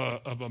kind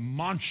of a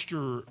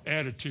monster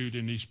attitude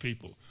in these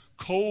people.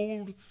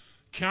 Cold,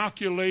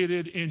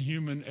 calculated,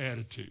 inhuman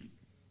attitude.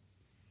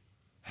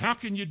 How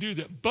can you do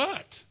that?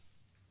 But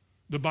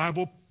the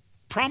Bible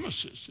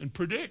promises and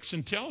predicts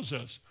and tells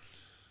us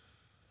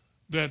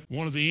that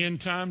one of the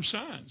end time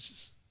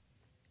signs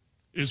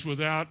is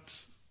without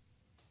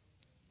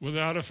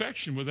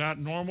affection, without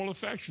normal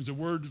affections. The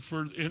word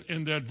for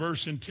in that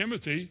verse in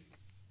Timothy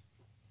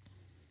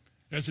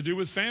has to do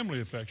with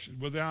family affection,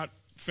 without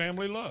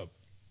family love,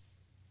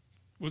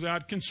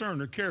 without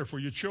concern or care for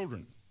your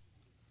children.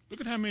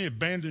 Look at how many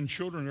abandoned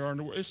children there are in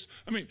the world.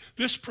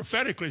 This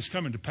prophetically is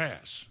coming to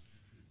pass.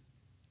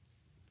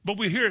 But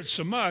we hear it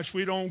so much,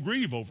 we don't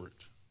grieve over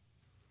it.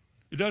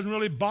 It doesn't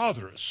really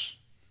bother us.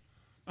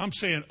 I'm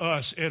saying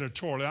us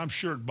editorially. I'm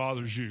sure it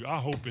bothers you. I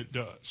hope it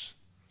does.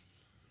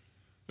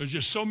 There's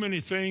just so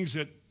many things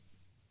that,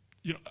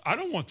 I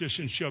don't want this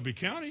in Shelby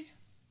County.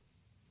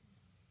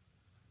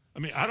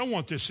 I don't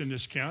want this in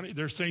this county.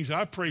 There's things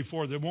I pray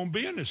for that won't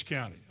be in this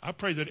county. I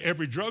pray that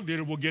every drug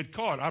dealer will get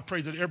caught. I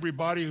pray that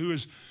everybody who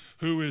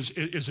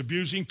is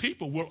abusing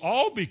people will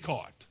all be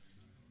caught.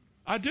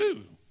 I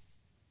do.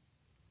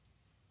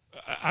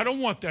 I don't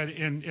want that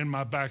in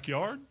my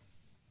backyard.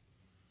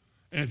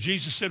 And if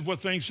Jesus said, what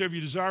things have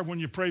you desire when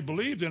you pray,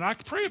 believe, then I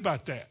can pray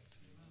about that.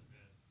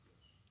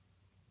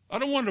 I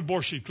don't want an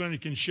abortion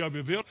clinic in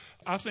Shelbyville.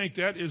 I think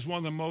that is one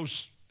of the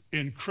most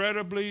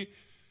incredibly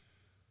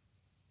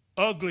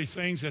ugly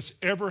things that's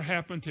ever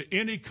happened to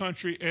any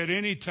country at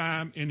any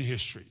time in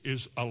history,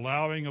 is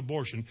allowing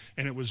abortion.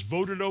 And it was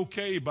voted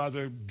okay by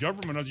the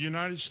government of the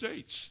United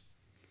States.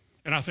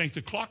 And I think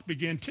the clock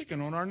began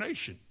ticking on our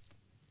nation.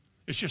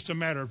 It's just a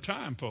matter of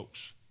time,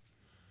 folks.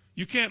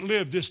 You can't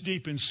live this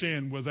deep in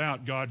sin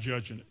without God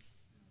judging it.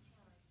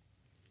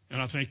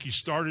 And I think he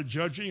started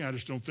judging. I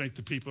just don't think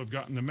the people have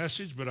gotten the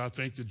message, but I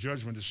think the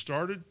judgment has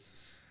started.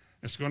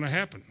 It's going to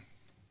happen.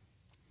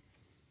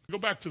 Go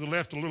back to the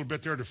left a little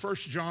bit there to 1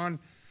 John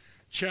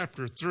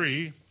chapter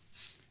 3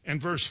 and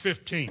verse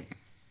 15.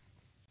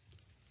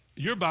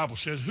 Your Bible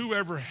says,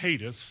 whoever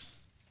hateth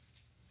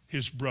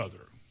his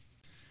brother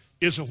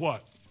is a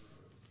what?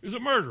 Is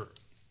a murderer.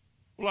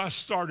 Well, I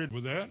started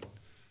with that.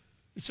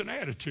 It's an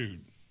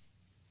attitude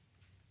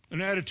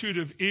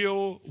of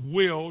ill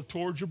will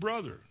towards your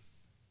brother.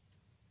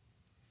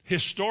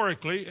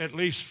 Historically, at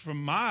least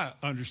from my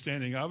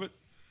understanding of it,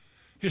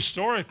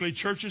 historically,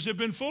 churches have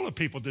been full of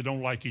people that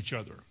don't like each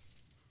other.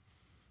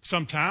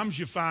 Sometimes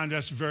you find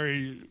that's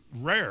very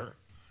rare.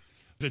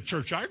 The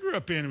church I grew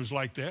up in was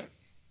like that.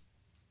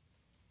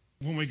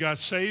 When we got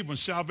saved, when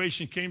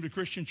salvation came to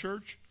Christian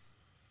church,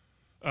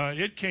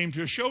 it came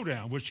to a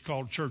showdown, which is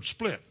called church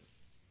split.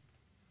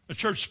 A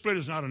church split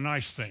is not a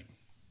nice thing.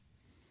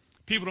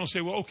 People don't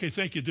say, well, okay,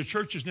 thank you. The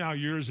church is now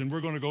yours and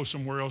we're going to go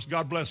somewhere else.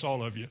 God bless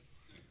all of you.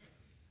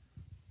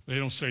 They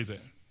don't say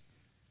that.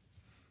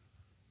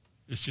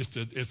 It's just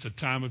it's a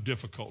time of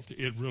difficulty.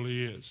 It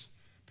really is.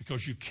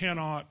 Because you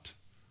cannot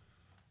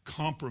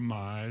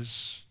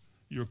compromise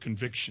your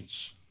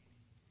convictions.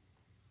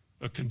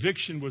 A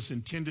conviction was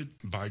intended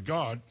by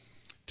God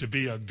to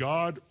be a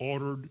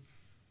God-ordered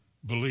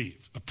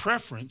belief. A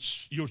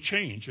preference, you'll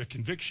change. A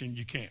conviction,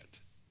 you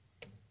can't.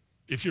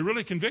 If you're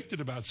really convicted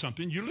about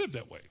something, you live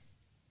that way.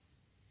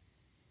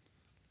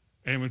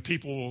 And when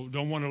people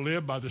don't want to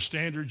live by the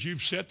standards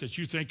you've set that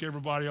you think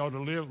everybody ought to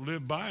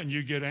live by, and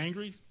you get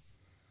angry,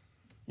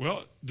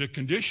 well, the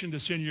condition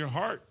that's in your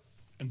heart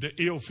and the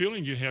ill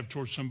feeling you have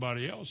towards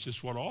somebody else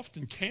is what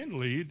often can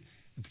lead,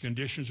 if the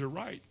conditions are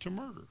right, to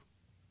murder.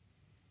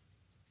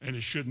 And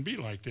it shouldn't be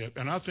like that.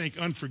 And I think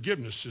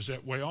unforgiveness is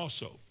that way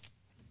also.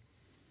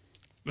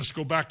 Let's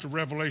go back to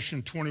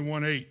Revelation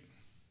 21:8.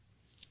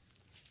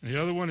 And the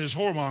other one is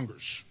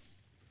whoremongers.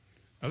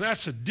 Now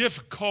that's a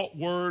difficult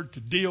word to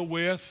deal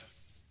with.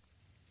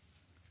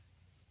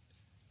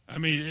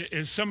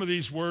 Some of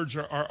these words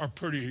are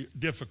pretty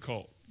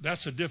difficult.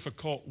 That's a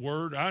difficult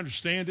word. I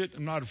understand it.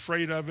 I'm not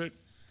afraid of it.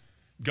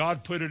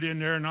 God put it in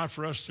there not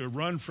for us to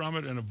run from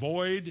it and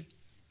avoid.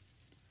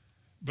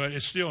 but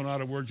it's still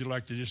not a word you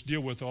like to just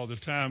deal with all the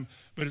time.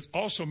 But it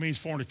also means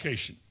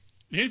fornication.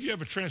 Any of you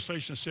have a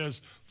translation that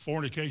says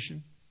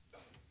fornication?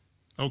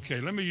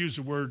 Okay, let me use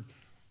the word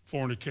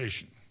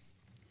fornication.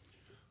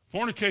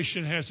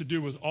 Fornication has to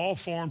do with all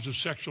forms of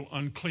sexual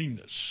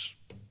uncleanness.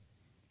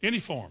 Any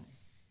form.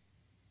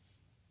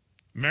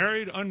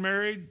 Married,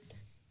 unmarried,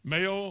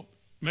 male,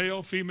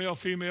 male, female,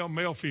 female,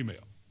 male,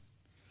 female.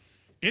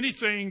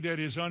 Anything that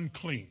is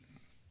unclean,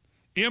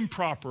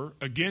 improper,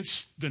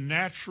 against the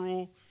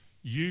natural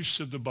use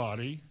of the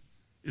body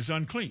is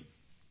unclean.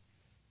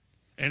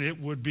 And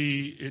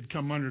it'd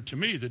come under, to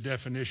me, the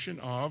definition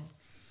of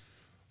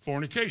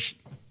fornication.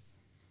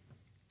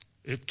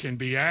 It can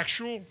be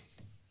actual,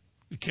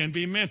 it can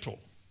be mental.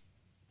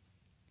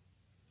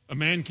 A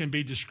man can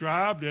be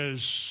described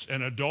as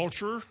an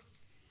adulterer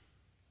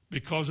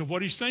because of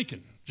what he's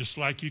thinking, just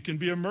like you can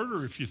be a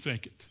murderer if you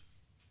think it.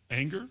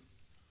 Anger.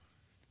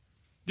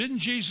 Didn't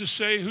Jesus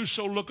say,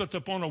 whoso looketh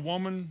upon a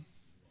woman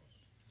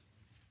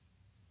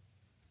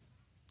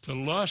to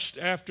lust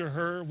after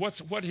her,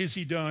 what has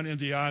he done in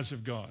the eyes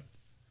of God?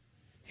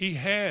 He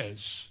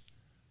has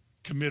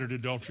committed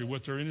adultery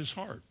with her in his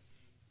heart.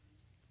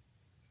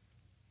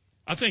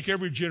 I think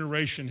every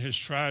generation has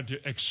tried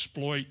to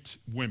exploit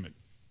women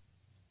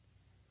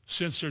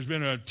since there's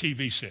been a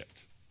TV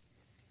set.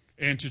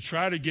 And to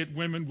try to get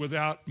women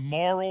without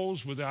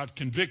morals, without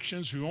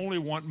convictions, who only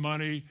want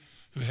money,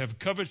 who have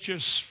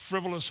covetous,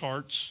 frivolous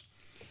hearts,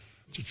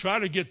 to try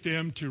to get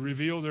them to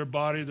reveal their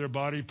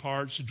body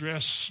parts,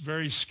 dress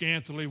very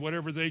scantily,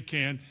 whatever they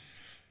can,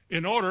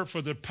 in order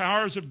for the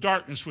powers of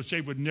darkness, which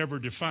they would never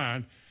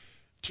define,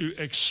 to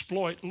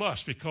exploit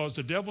lust, because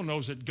the devil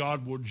knows that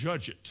God will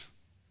judge it.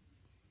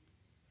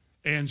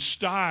 And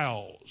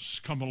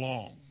styles come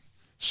along,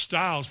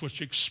 styles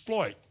which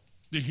exploit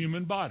the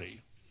human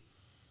body,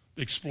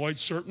 exploit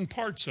certain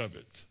parts of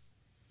it.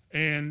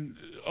 And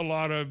a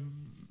lot of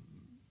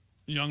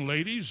young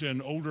ladies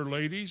and older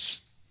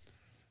ladies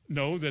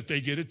know that they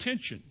get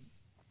attention.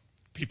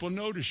 People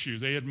notice you.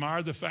 They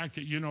admire the fact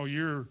that,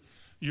 you're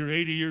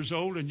 80 years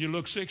old and you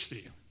look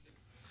 60.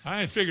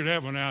 I ain't figured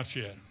that one out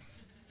yet.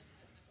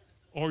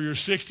 Or you're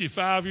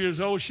 65 years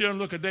old, she doesn't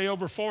look a day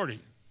over 40.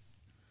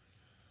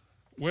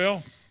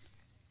 Well,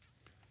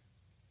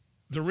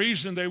 the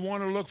reason they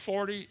want to look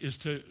 40 is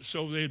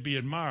so they'd be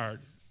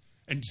admired.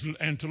 And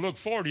to look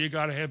 40, you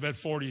got to have that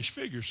 40-ish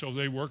figure, so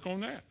they work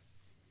on that.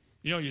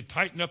 You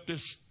tighten up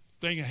this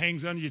thing that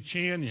hangs under your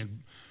chin, you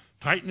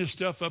tighten this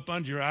stuff up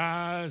under your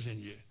eyes,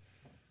 and you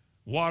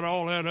wad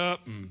all that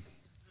up and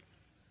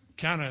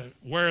kind of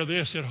wear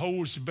this, it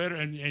holds better,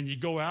 and you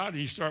go out and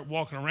you start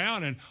walking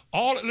around, and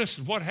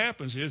listen, what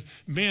happens is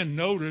men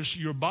notice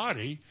your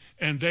body,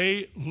 and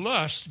they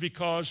lust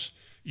because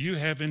you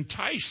have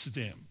enticed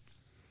them.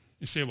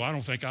 You say, well, I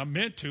don't think I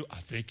meant to. I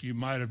think you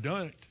might have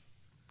done it.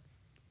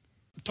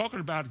 I'm talking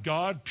about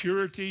God,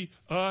 purity,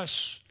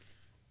 us.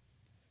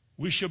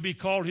 We shall be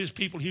called his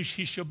people. He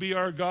shall be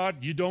our God.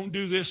 You don't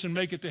do this and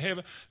make it to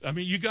heaven. I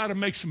mean, you got to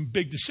make some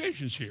big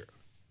decisions here.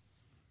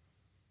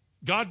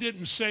 God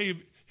didn't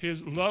save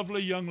his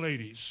lovely young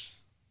ladies.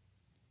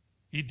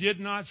 He did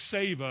not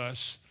save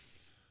us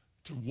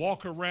to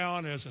walk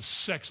around as a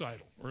sex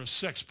idol or a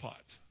sex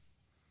pot,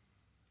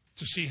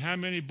 to see how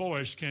many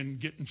boys can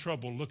get in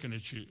trouble looking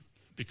at you.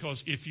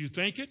 Because if you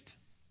think it,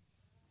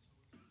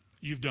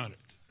 you've done it.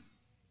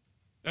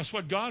 That's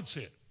what God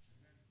said.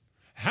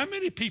 How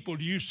many people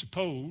do you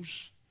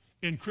suppose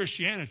in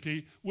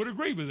Christianity would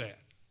agree with that?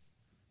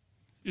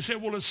 You say,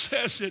 well, it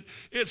says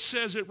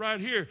it right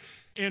here.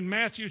 In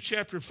Matthew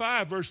chapter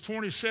 5, verse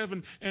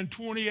 27 and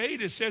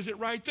 28, it says it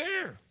right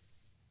there.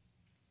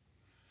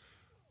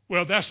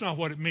 Well, that's not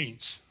what it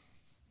means.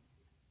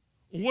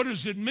 What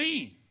does it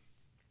mean?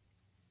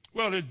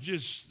 Well, it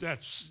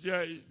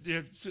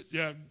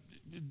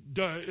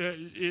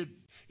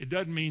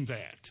doesn't mean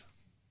that.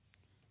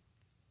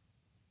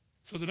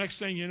 So the next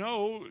thing you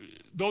know,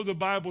 though the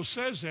Bible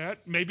says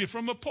that, maybe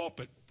from a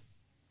pulpit,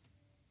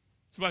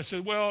 somebody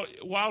said, well,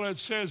 while it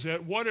says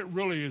that, what it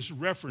really is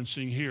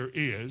referencing here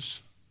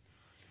is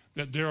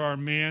that there are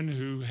men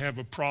who have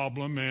a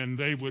problem and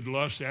they would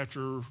lust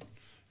after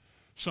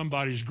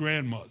somebody's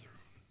grandmother.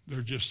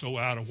 They're just so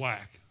out of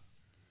whack.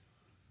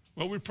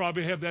 Well, we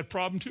probably have that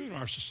problem too in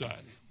our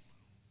society.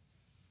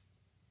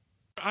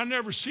 I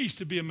never cease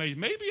to be amazed.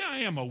 Maybe I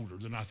am older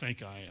than I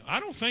think I am. I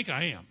don't think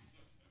I am.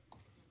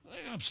 I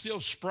think I'm still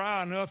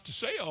spry enough to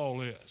say all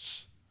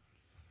this.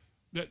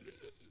 That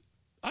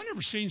I've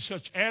never seen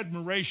such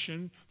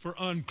admiration for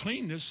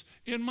uncleanness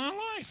in my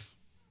life.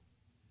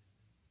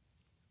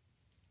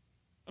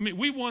 I mean,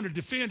 we want to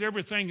defend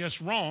everything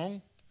that's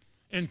wrong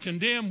and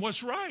condemn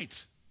what's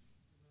right.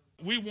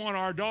 We want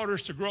our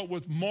daughters to grow up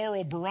with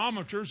moral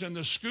barometers, and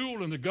the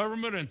school and the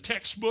government and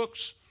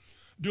textbooks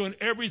doing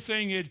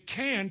everything it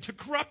can to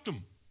corrupt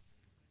them.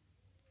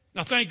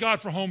 Now, thank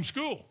God for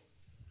homeschool.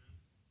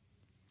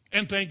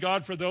 And thank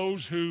God for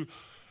those who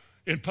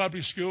in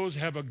public schools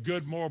have a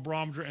good moral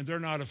barometer and they're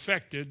not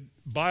affected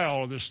by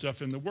all of this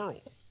stuff in the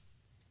world.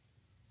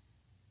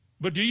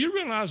 But do you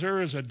realize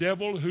there is a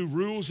devil who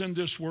rules in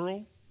this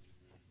world?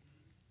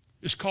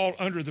 is called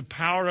under the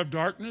power of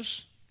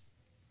darkness.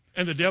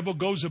 And the devil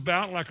goes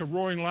about like a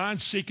roaring lion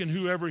seeking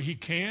whoever he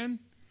can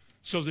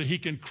so that he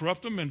can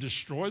corrupt them and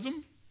destroy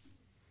them.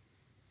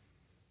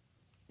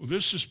 Well,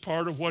 this is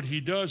part of what he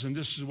does, and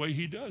this is the way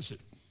he does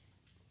it.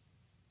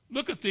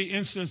 Look at the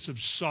incidence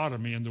of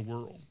sodomy in the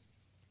world.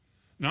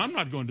 Now, I'm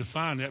not going to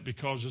define that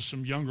because of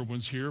some younger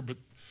ones here, but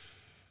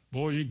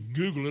boy, you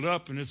Google it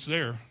up and it's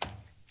there.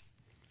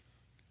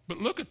 But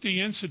look at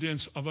the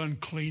incidence of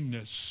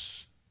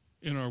uncleanness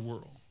in our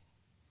world.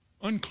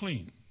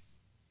 Unclean.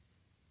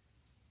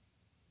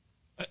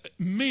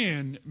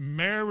 Men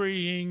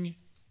marrying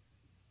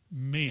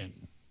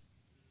men.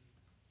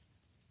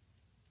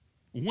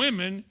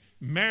 Women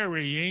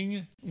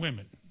marrying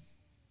women.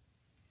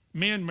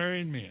 Men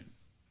marrying men.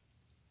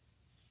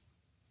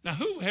 Now,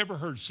 who ever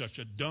heard such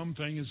a dumb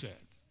thing as that?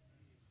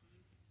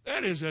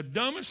 That is the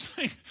dumbest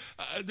thing.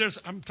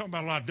 I'm talking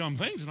about a lot of dumb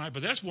things tonight,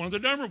 but that's one of the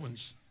dumber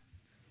ones.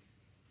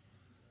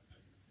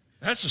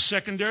 That's a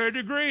secondary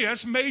degree.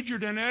 That's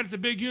majored in that at the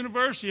big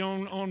university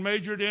on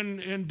majored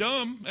in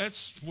dumb.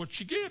 That's what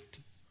you get.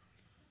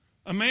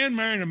 A man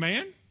marrying a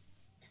man.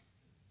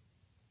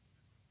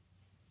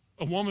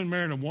 A woman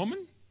marrying a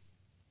woman.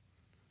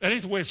 That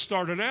ain't the way it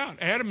started out.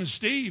 Adam and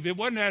Steve. It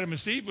wasn't Adam and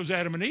Steve. It was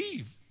Adam and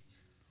Eve.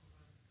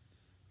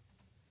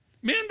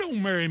 Men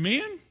don't marry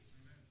men.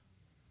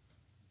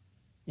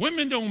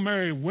 Women don't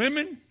marry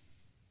women.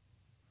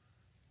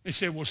 They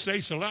say, well,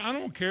 states allow. I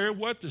don't care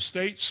what the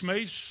states,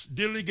 smates,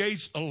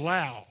 delegates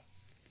allow.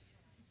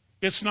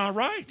 It's not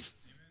right.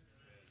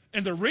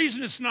 And the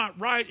reason it's not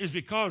right is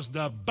because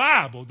the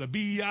Bible, the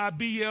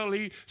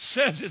Bible,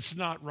 says it's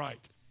not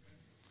right.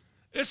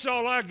 That's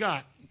all I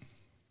got.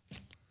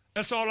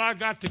 That's all I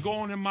got to go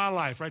on in my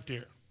life right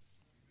there.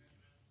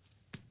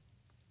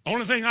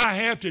 Only thing I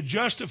have to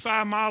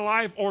justify my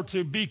life or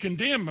to be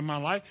condemned in my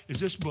life is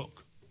this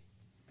book.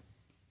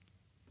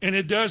 And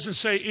it doesn't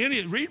say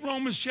any. Read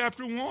Romans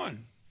chapter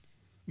 1.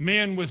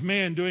 Men with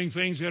men doing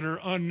things that are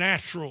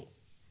unnatural.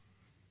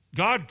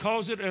 God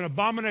calls it an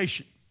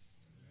abomination.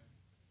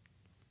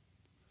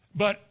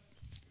 But,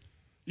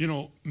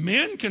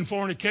 men can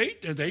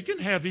fornicate and they can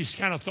have these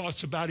kind of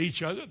thoughts about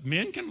each other.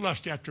 Men can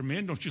lust after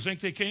men. Don't you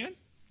think they can?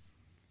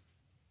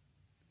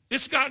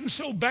 It's gotten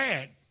so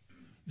bad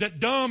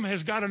that dumb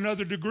has got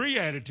another degree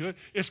added to it.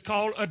 It's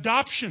called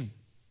adoption.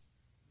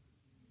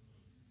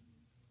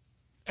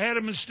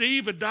 Adam and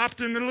Steve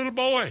adopting a little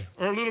boy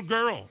or a little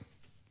girl.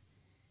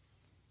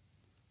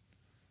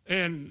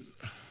 And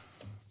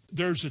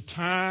there's a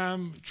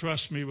time,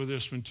 trust me with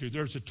this one too,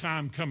 there's a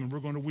time coming, we're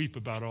going to weep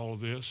about all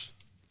of this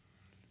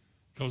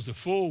because the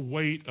full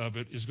weight of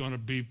it is going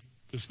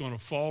to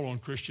fall on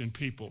Christian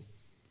people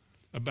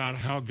about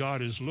how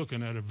God is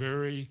looking at a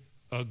very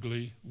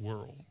ugly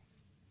world.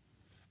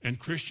 And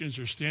Christians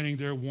are standing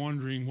there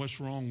wondering what's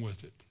wrong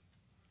with it.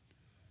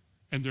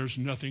 And there's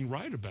nothing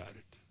right about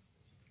it.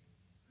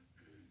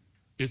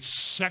 It's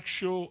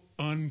sexual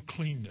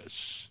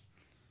uncleanness.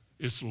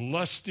 It's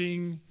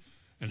lusting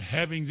and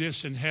having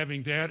this and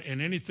having that,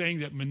 and anything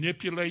that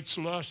manipulates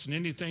lust and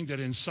anything that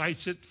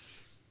incites it,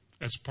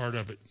 that's part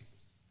of it.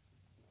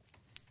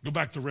 Go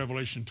back to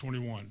Revelation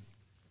 21.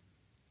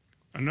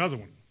 Another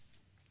one.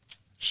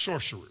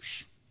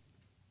 Sorcerers.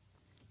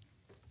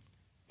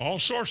 All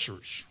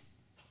sorcerers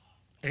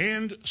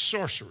and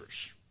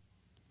sorcerers.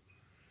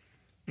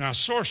 Now,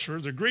 sorcerer,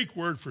 the Greek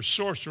word for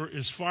sorcerer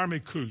is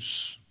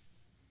pharmakous.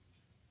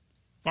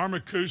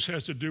 Pharmakous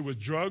has to do with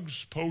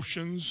drugs,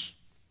 potions,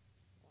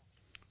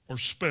 or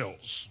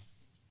spells.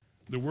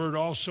 The word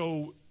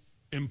also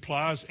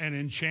implies an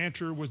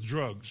enchanter with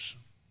drugs.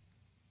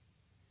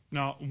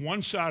 Now,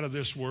 one side of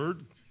this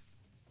word,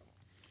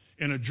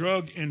 in a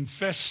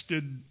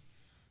drug-infested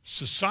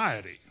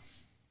society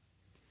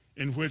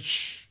in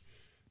which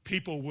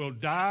people will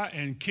die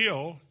and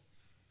kill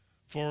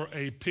for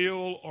a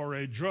pill or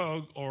a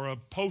drug or a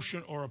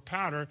potion or a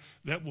powder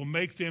that will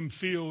make them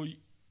feel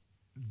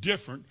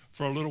different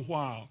for a little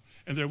while.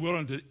 And they're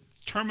willing to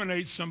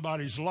terminate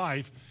somebody's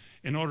life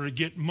in order to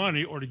get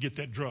money or to get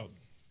that drug.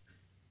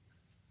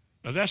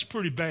 Now that's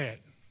pretty bad,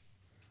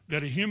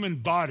 that a human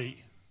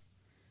body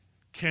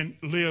can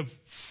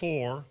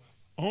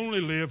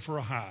only live for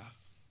a high.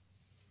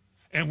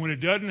 And when it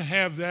doesn't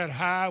have that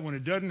high, when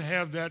it doesn't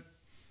have that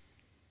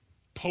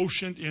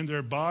potion in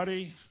their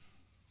body,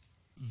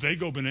 they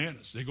go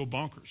bananas, they go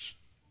bonkers.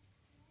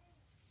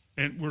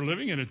 And we're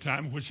living in a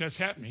time in which that's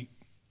happening.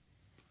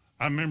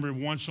 I remember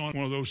once on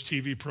one of those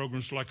TV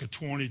programs like a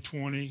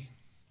 2020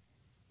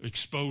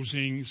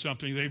 exposing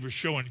something, they were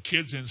showing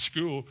kids in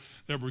school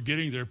that were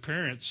getting their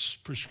parents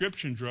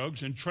prescription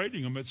drugs and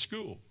trading them at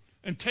school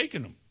and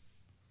taking them.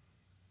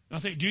 And I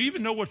think, do you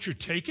even know what you're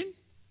taking?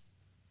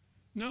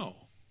 No.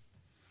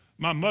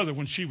 My mother,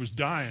 when she was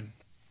dying,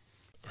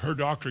 her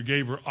doctor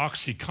gave her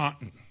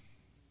OxyContin.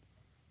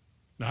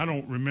 Now, I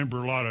don't remember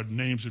a lot of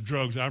names of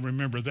drugs. I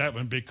remember that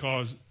one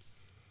because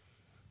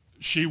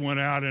she went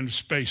out into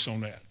space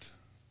on that.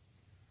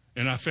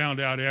 And I found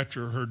out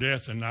after her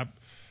death, and I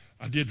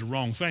did the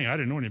wrong thing. I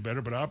didn't know any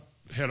better, but I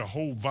had a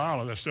whole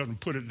vial of that stuff and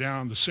put it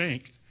down the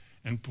sink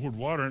and poured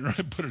water in it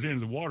and put it into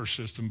the water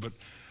system, but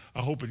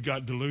I hope it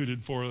got diluted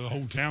before the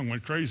whole town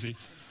went crazy.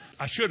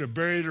 I should have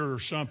buried her or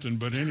something,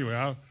 but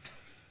anyway,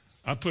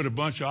 I put a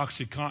bunch of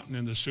OxyContin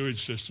in the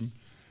sewage system.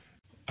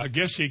 I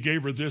guess he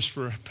gave her this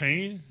for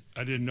pain.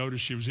 I didn't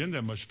notice she was in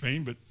that much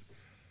pain, but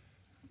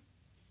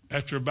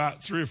after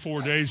about 3 or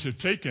 4 days of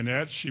taking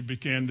that, she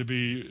began to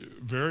be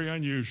very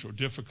unusual,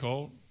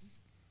 difficult.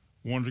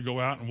 Wanted to go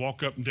out and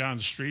walk up and down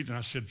the street, and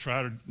I said,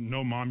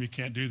 no, Mom, you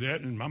can't do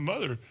that. And my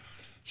mother,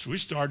 so we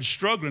started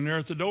struggling there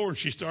at the door, and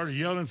she started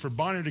yelling for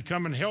Bonnie to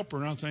come and help her.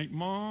 And I think,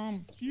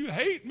 Mom, you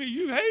hate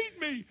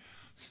me.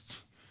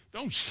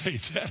 Don't say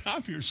that.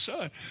 I'm your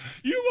son.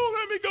 You won't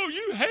let me go.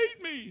 You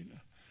hate me.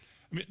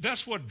 I mean,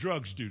 that's what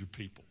drugs do to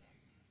people.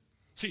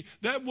 See,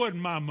 that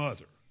wasn't my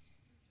mother.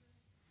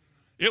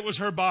 It was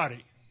her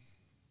body.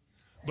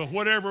 But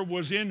whatever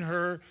was in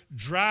her,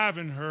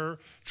 driving her,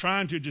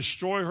 trying to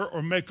destroy her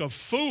or make a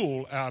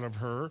fool out of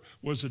her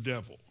was the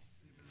devil.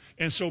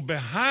 And so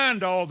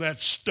behind all that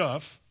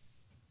stuff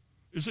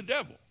is the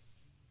devil.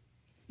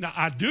 Now,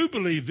 I do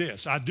believe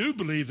this. I do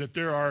believe that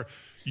there are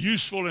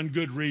useful and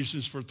good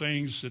reasons for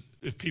things that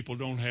if people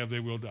don't have, they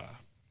will die.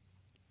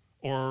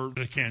 Or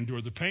they can't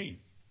endure the pain.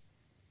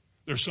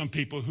 There's some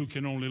people who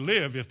can only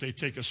live if they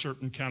take a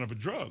certain kind of a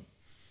drug.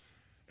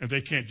 And they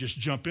can't just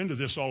jump into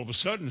this all of a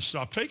sudden and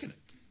stop taking it.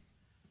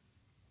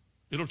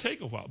 It'll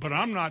take a while. But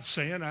I'm not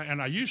saying,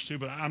 and I used to,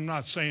 but I'm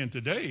not saying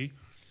today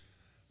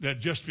that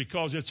just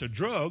because it's a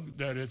drug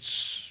that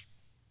it's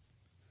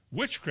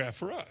witchcraft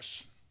for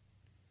us.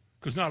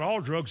 Because not all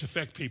drugs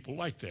affect people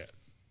like that.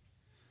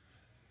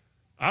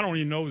 I don't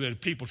even know that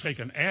if people take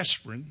an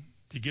aspirin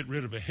to get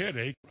rid of a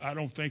headache, I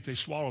don't think they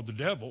swallowed the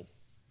devil.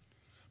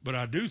 But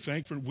I do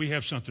think we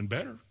have something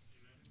better.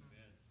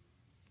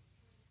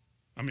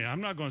 I mean,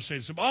 I'm not going to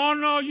say, oh,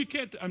 no, you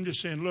can't. I'm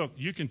just saying, look,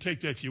 you can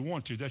take that if you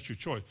want to. That's your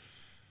choice.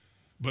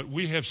 But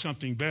we have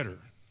something better.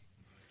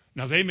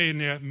 Now, they may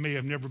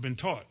have never been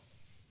taught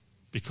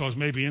because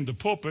maybe in the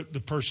pulpit,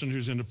 the person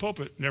who's in the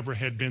pulpit never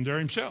had been there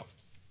himself.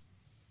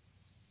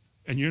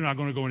 And you're not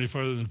going to go any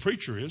further than the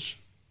preacher is,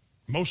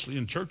 mostly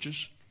in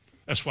churches.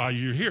 That's why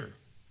you're here,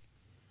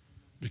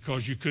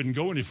 because you couldn't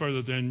go any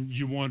further than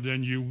you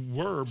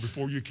were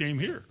before you came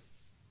here.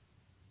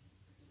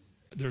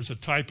 There's a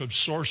type of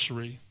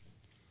sorcery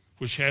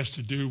which has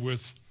to do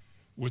with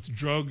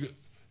drug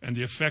and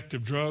the effect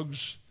of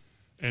drugs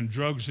and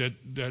drugs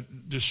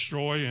that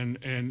destroy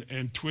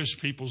and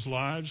twist people's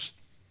lives.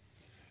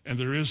 And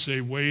there is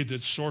a way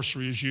that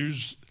sorcery is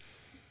used,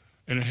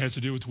 and it has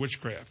to do with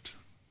witchcraft,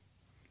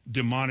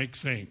 demonic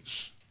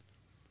things.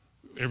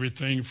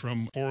 Everything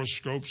from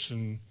horoscopes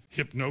and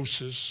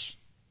hypnosis,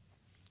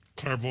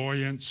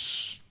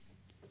 clairvoyance,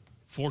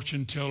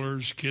 fortune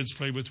tellers, kids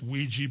play with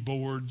Ouija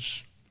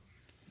boards,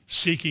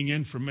 seeking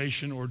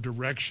information or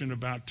direction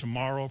about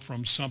tomorrow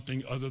from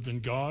something other than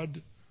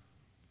God.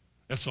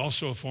 That's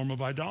also a form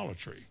of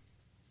idolatry.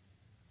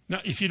 Now,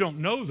 if you don't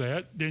know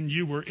that, then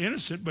you were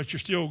innocent, but you're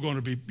still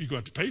going to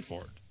have to pay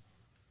for it.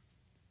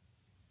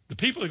 The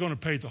people that are going to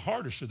pay the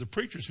hardest are the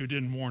preachers who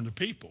didn't warn the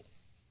people.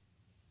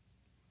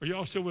 Are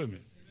y'all still with me?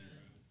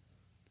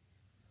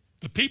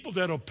 The people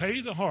that will pay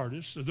the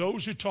hardest are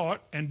those who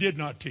taught and did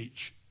not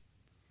teach.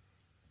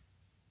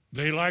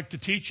 They liked the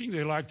teaching,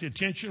 they liked the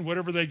attention,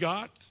 whatever they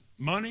got,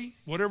 money,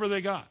 whatever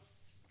they got.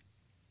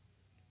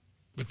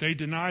 But they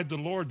denied the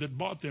Lord that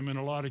bought them in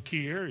a lot of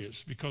key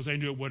areas because they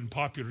knew it wasn't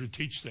popular to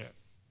teach that.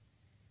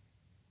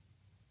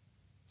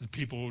 And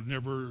people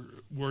never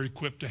were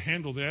equipped to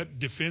handle that,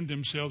 defend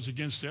themselves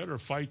against that, or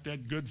fight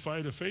that good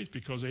fight of faith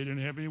because they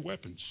didn't have any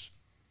weapons.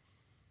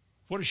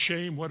 What a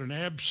shame, what an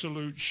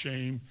absolute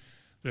shame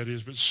that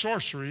is. But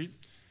sorcery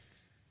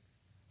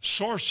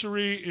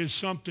is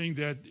something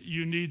that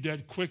you need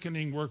that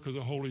quickening work of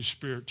the Holy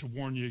Spirit to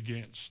warn you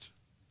against.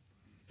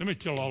 Let me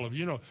tell all of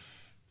you,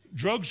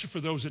 drugs are for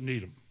those that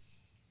need them.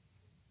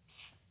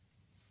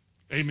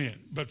 Amen.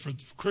 But for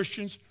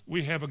Christians,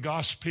 we have a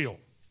gospel.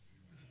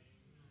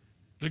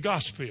 The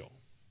gospel.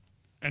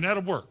 And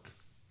that'll work.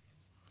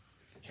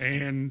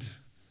 And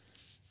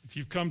if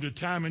you've come to a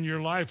time in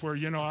your life where,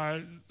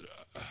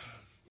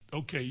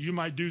 okay, you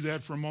might do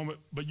that for a moment,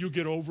 but you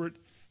get over it,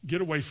 get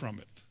away from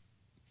it.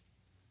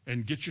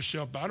 And get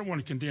yourself, I don't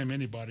want to condemn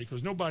anybody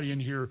because nobody in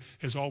here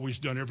has always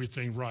done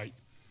everything right.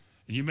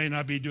 And you may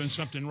not be doing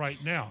something right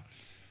now.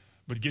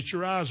 But get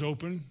your eyes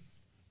open,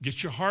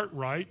 get your heart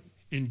right,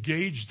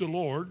 engage the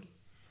Lord,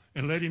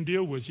 and let him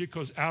deal with you,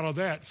 because out of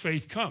that,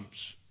 faith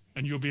comes.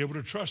 And you'll be able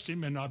to trust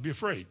him and not be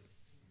afraid.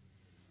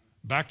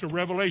 Back to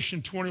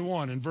Revelation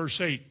 21 and verse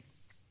 8.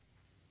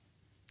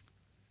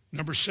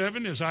 Number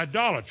 7 is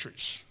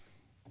idolatries.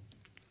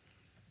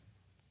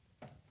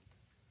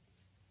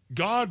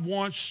 God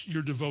wants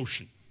your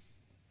devotion.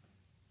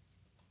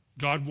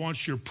 God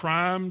wants your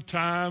prime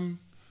time,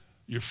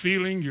 your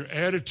feeling, your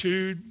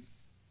attitude.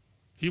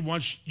 He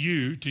wants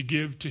you to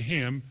give to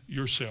him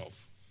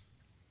yourself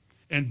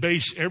and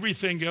base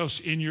everything else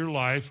in your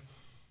life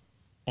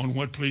on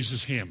what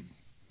pleases him.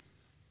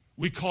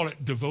 We call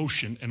it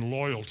devotion and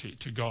loyalty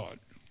to God.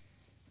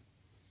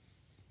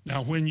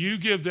 Now, when you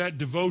give that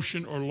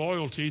devotion or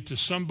loyalty to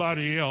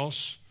somebody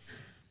else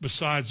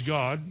besides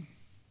God,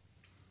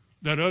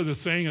 that other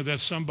thing or that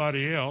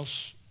somebody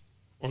else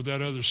or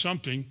that other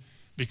something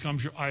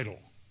becomes your idol.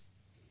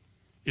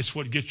 It's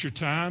what gets your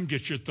time,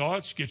 gets your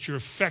thoughts, gets your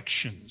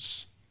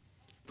affections.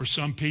 For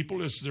some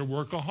people, it's they're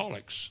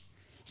workaholics.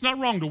 It's not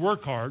wrong to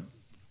work hard.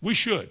 We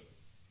should.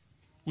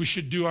 We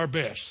should do our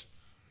best.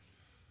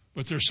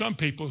 But there's some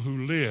people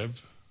who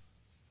live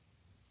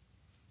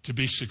to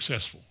be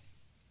successful.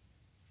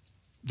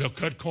 They'll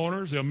cut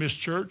corners, they'll miss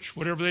church,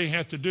 whatever they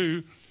have to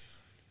do.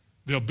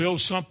 They'll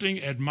build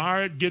something,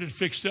 admire it, get it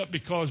fixed up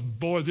because,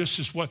 boy, this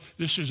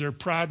is their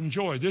pride and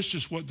joy. This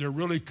is what they're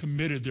really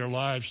committed their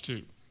lives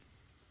to.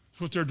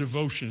 It's what their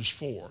devotion is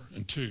for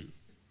and to. And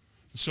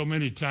so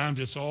many times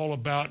it's all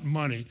about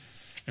money.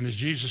 And as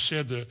Jesus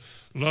said, the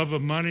love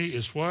of money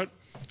is what?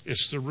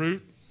 It's the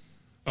root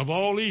of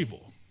all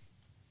evil.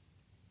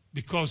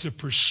 Because the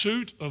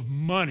pursuit of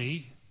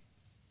money,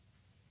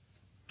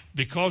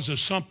 because of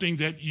something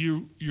that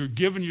you're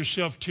giving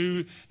yourself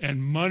to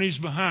and money's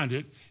behind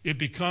it, it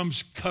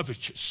becomes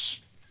covetous.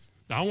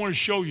 Now, I want to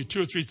show you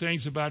 2 or 3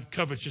 things about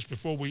covetous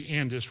before we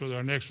end this with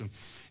our next one.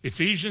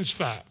 Ephesians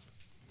 5.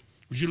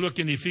 Would you look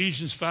in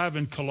Ephesians 5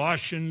 and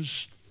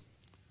Colossians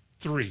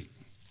 3?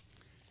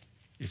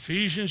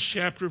 Ephesians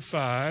chapter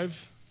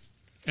 5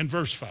 and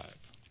verse 5.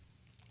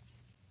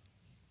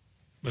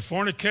 But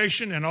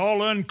fornication and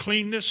all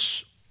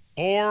uncleanness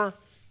or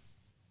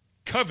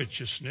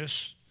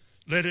covetousness,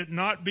 let it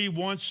not be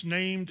once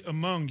named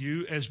among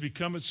you as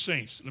becometh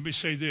saints. Let me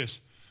say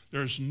this.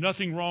 There's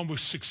nothing wrong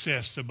with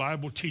success. The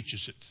Bible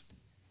teaches it.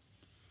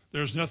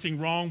 There's nothing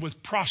wrong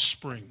with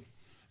prospering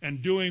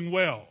and doing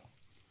well.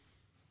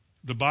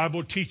 The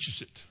Bible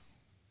teaches it.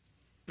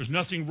 There's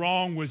nothing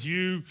wrong with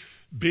you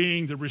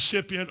being the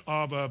recipient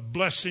of a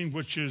blessing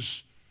which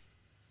is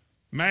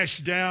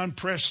mashed down,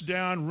 pressed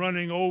down,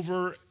 running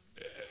over,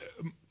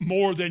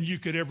 more than you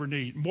could ever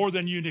need, more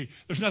than you need.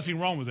 There's nothing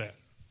wrong with that.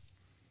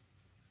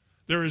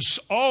 There is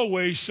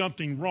always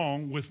something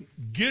wrong with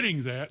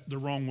getting that the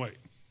wrong way.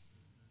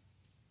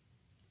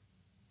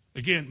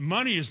 Again,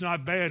 money is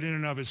not bad in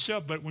and of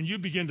itself, but when you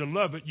begin to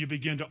love it, you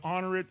begin to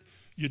honor it,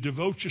 you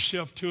devote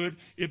yourself to it,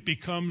 it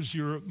becomes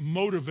your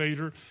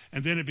motivator,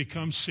 and then it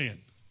becomes sin.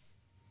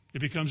 It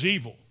becomes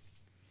evil.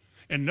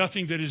 And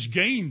nothing that is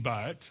gained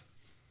by it,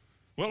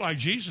 well, like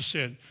Jesus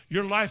said,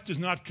 your life does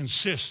not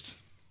consist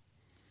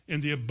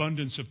in the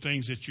abundance of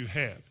things that you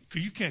have,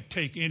 because you can't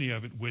take any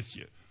of it with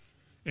you.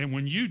 And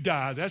when you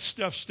die, that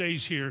stuff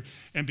stays here,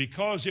 and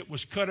because it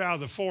was cut out of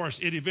the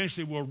forest, it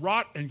eventually will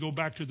rot and go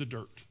back to the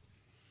dirt.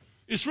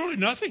 It's really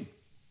nothing.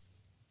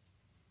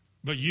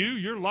 But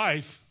your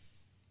life,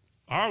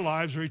 our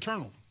lives are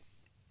eternal.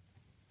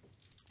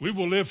 We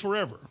will live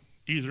forever,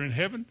 either in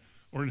heaven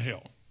or in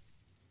hell.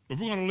 But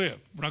we're going to live.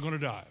 We're not going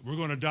to die. We're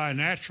going to die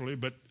naturally,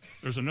 but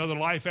there's another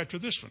life after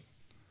this one.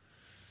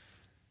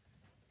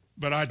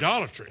 But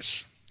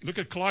idolatrous. Look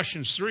at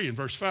Colossians 3 in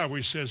verse 5 where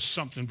he says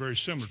something very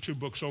similar. 2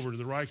 books over to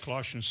the right,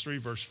 Colossians 3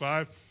 verse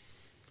 5.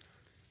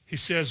 He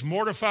says,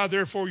 mortify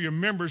therefore your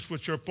members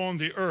which are upon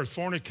the earth,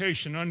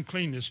 fornication,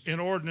 uncleanness,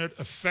 inordinate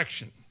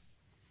affection,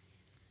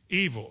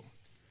 evil,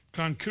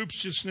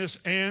 concupiscence,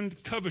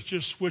 and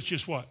covetous, which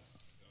is what?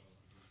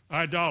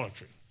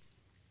 Idolatry.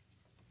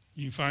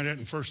 You can find that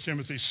in 1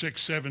 Timothy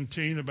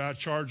 6:17 about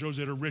charge those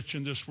that are rich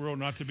in this world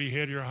not to be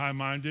heady or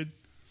high-minded.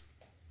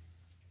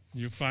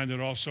 You'll find it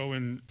also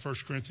in 1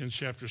 Corinthians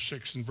chapter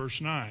 6 and verse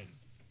 9.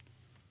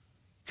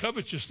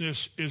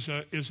 Covetousness is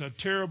a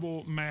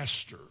terrible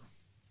master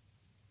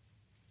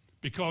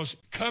because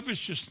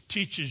covetousness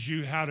teaches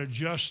you how to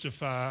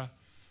justify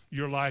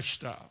your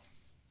lifestyle.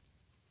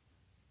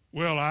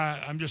 Well,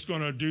 I'm just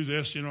going to do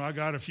this. You know, I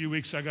got a few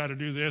weeks I got to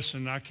do this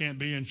and I can't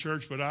be in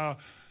church, but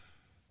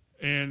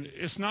and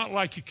it's not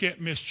like you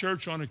can't miss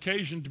church on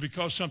occasion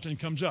because something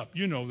comes up.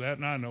 You know that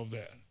and I know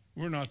that.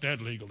 We're not that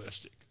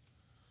legalistic.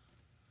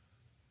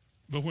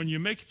 But when you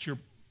make it your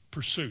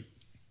pursuit,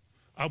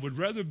 I would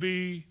rather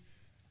be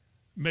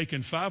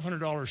making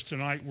 $500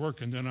 tonight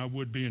working than I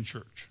would be in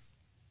church.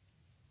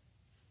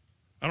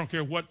 I don't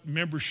care what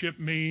membership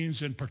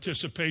means and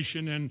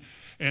participation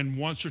and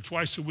once or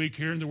twice a week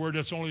hearing the word.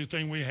 That's the only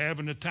thing we have.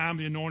 And the time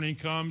the anointing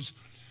comes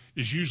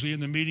is usually in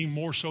the meeting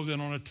more so than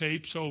on a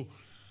tape. So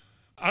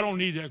I don't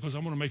need that because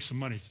I'm going to make some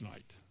money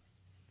tonight.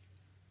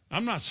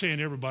 I'm not saying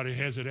everybody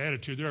has that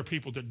attitude. There are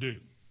people that do.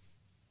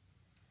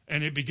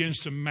 And it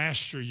begins to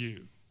master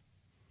you.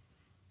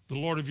 The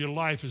Lord of your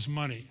life is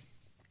money.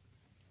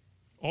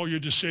 All your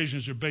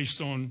decisions are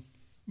based on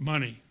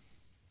money.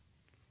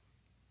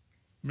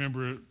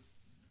 Remember, a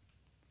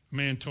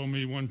man told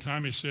me one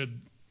time, he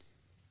said,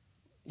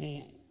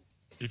 well,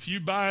 if you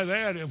buy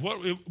that, it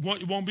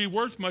won't be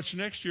worth much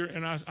next year.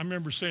 And I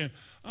remember saying,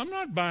 I'm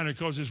not buying it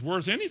because it's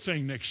worth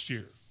anything next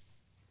year.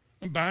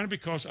 I'm buying it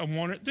because I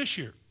want it this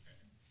year.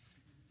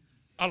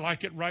 I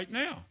like it right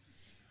now.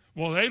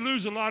 Well, they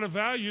lose a lot of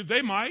value.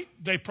 They might.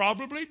 They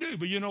probably do.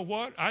 But you know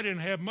what? I didn't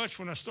have much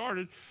when I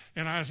started,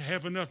 and I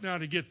have enough now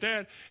to get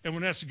that. And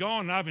when that's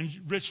gone and I've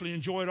richly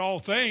enjoyed all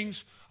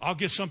things, I'll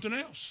get something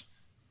else.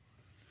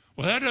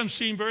 Well, that doesn't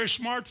seem very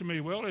smart to me.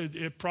 Well,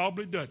 it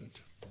probably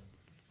doesn't.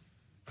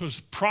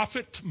 Because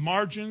profit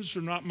margins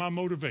are not my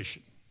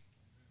motivation.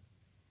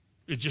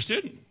 It just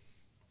isn't.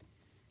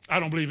 I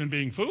don't believe in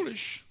being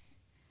foolish.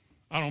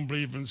 I don't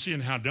believe in seeing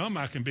how dumb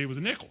I can be with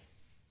a nickel.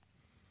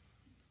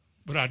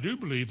 But I do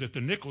believe that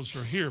the nickels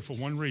are here for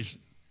one reason.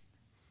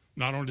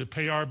 Not only to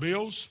pay our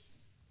bills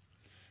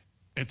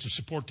and to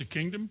support the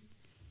kingdom,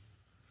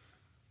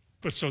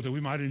 but so that we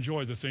might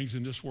enjoy the things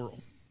in this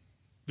world.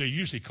 They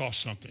usually cost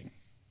something.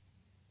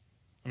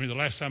 I mean, the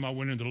last time I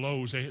went into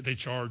Lowe's, they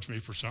charged me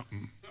for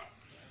something.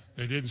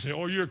 They didn't say,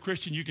 oh, you're a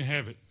Christian, you can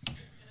have it.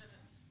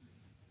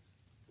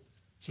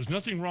 So there's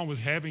nothing wrong with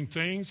having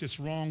things. It's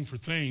wrong for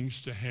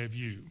things to have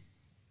you.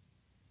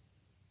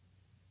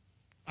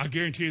 I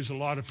guarantee there's a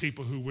lot of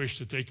people who wish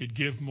that they could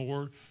give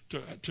more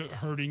to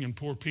hurting and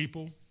poor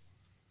people,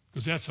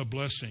 because that's a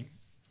blessing.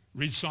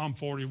 Read Psalm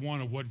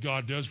 41 of what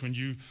God does when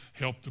you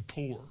help the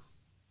poor.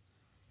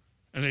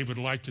 And they would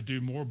like to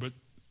do more, but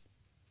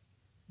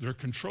they're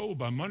controlled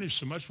by money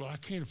so much. Well, I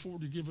can't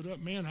afford to give it up.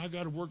 Man, I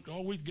got to work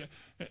all week.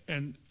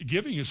 And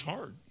giving is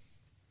hard.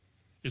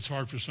 It's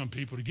hard for some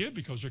people to give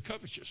because they're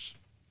covetous.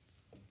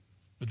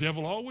 The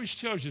devil always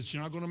tells you that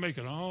you're not going to make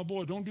it. Oh,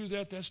 boy, don't do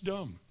that. That's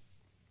dumb.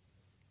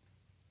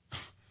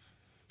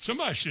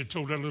 Somebody should have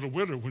told that little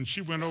widow when she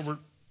went over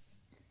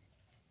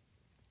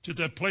to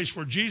that place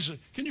where Jesus,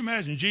 can you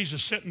imagine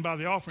Jesus sitting by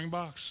the offering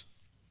box?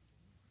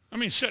 I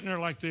mean, sitting there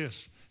like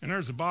this. And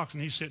there's the box,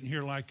 and he's sitting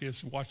here like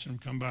this and watching them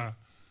come by.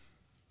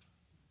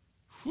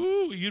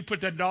 Whew, you'd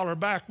put that dollar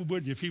back,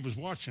 wouldn't you, if he was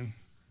watching?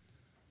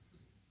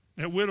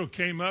 That widow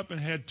came up and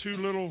had two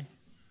little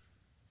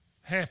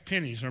half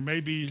pennies, or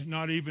maybe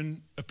not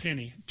even a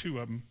penny, two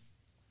of them.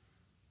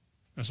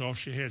 That's all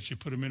she had. She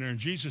put them in there. And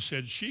Jesus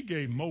said she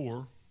gave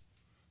more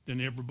than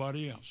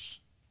everybody else.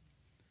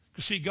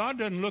 Because see, God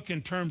doesn't look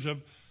in terms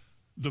of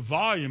the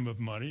volume of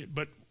money,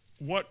 but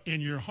what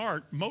in your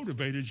heart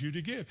motivated you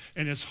to give.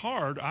 And it's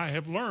hard, I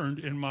have learned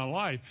in my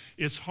life,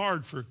 it's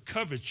hard for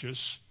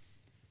covetous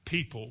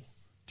people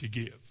to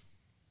give.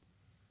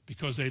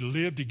 Because they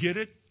live to get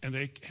it, and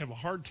they have a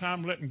hard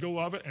time letting go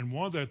of it. And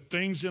one of the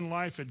things in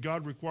life that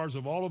God requires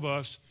of all of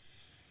us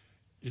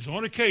is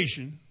on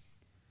occasion,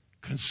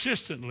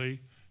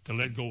 consistently, to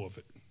let go of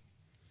it.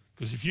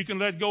 Because if you can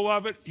let go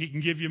of it, he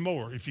can give you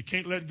more. If you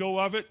can't let go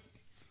of it,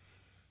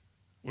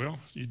 well,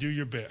 you do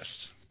your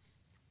best.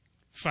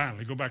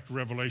 Finally, go back to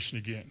Revelation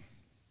again.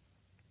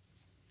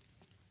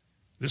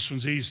 This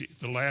one's easy.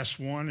 The last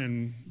one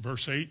in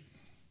verse 8.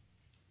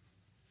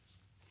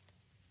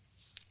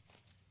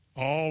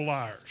 All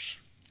liars.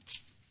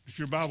 Does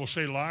your Bible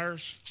say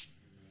liars?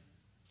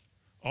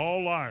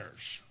 All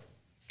liars.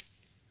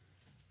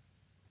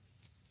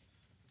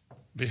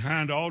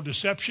 Behind all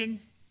deception,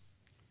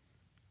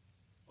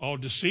 all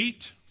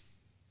deceit,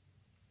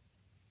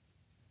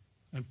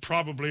 and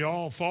probably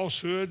all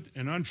falsehood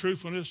and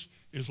untruthfulness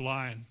is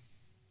lying.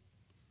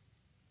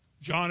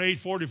 John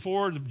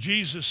 8:44,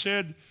 Jesus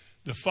said,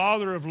 the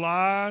father of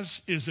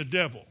lies is the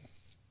devil.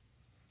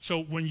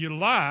 So when you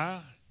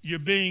lie, you're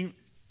being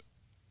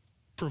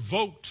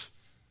provoked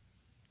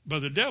by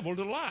the devil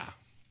to lie,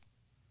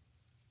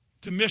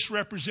 to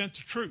misrepresent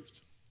the truth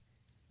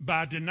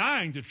by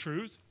denying the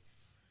truth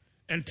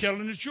and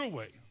telling it your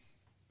way.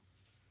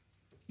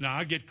 Now,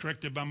 I get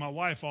corrected by my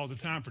wife all the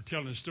time for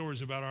telling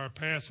stories about our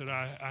past that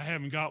I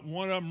haven't got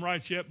one of them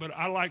right yet, but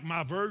I like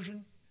my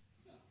version.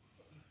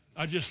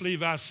 I just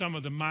leave out some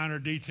of the minor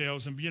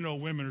details. And, you know,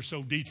 women are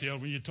so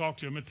detailed. When you talk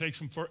to them, it takes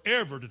them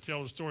forever to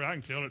tell a story. I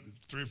can tell it in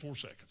 3 or 4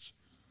 seconds.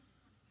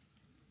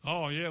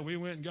 Oh, yeah, we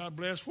went and God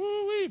bless.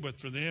 Woo-wee. But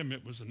for them,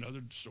 it was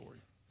another story.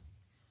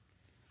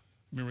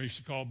 Remember, I used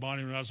to call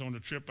Bonnie when I was on the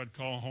trip. I'd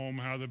call home,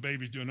 how the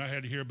baby's doing. I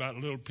had to hear about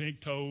little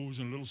pink toes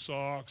and little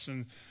socks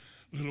and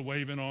little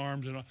waving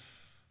arms. And I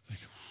think,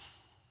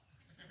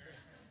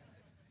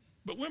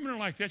 but women are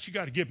like that. You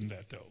got to give them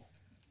that, though.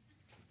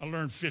 I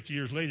learned 50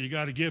 years later, you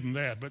got to give them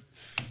that. But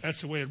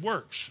that's the way it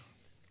works.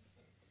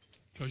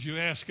 Because you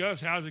ask us,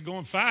 how's it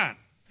going? Fine.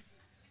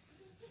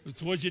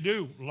 It's what you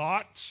do.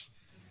 Lots.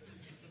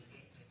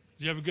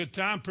 Did you have a good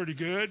time? Pretty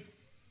good.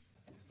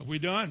 Are we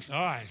done?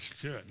 All right,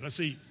 good. Let's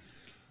eat.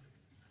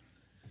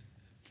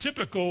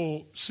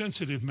 Typical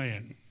sensitive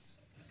man.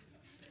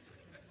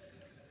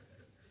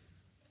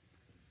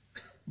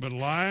 But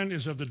lying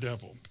is of the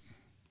devil.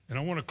 And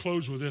I want to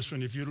close with this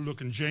one. If you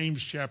look in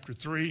James chapter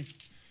 3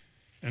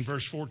 and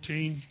verse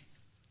 14.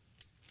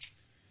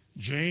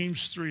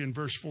 James 3 and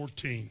verse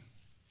 14.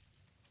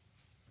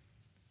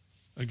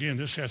 Again,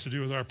 this has to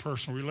do with our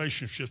personal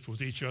relationships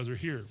with each other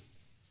here.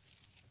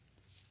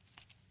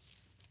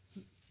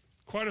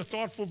 Quite a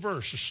thoughtful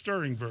verse, a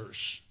stirring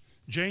verse.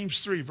 James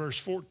 3, verse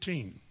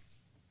 14.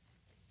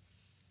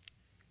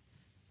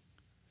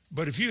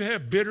 But if you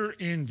have bitter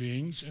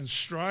envyings and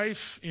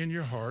strife in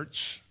your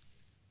hearts,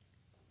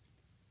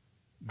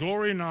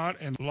 Glory not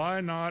and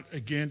lie not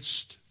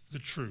against the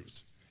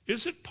truth.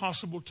 Is it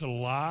possible to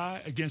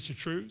lie against the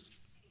truth?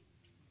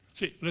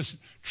 See, listen,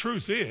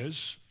 truth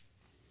is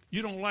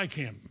you don't like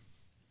him.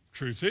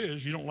 Truth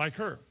is you don't like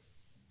her.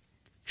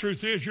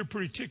 Truth is you're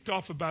pretty ticked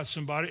off about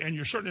somebody, and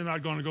you're certainly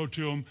not going to go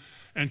to them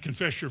and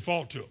confess your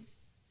fault to them.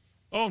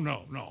 Oh,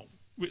 no.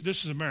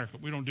 This is America.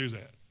 We don't do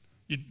that.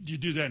 You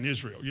do that in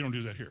Israel. You don't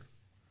do that here.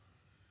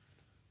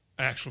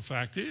 Actual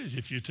fact is,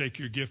 if you take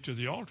your gift to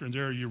the altar and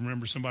there you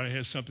remember somebody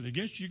has something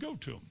against you, you go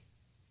to them.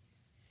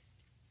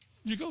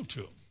 You go to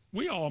them.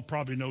 We all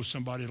probably know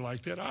somebody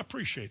like that. I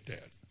appreciate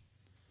that.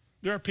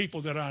 There are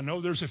people that I know.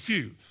 There's a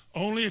few,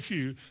 only a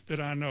few that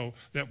I know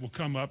that will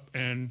come up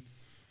and,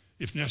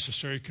 if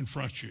necessary,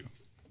 confront you.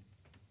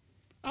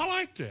 I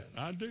like that.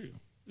 I do.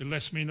 It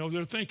lets me know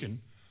they're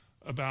thinking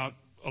about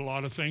a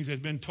lot of things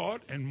they've been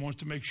taught and want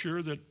to make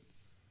sure that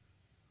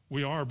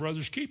we are a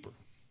brother's keeper.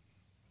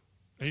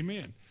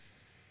 Amen.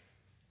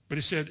 But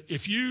he said,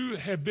 if you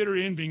have bitter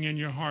envying in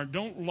your heart,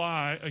 don't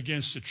lie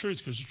against the truth,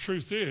 because the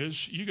truth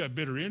is you got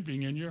bitter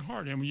envying in your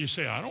heart. And when you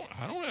say, I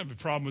don't have a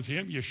problem with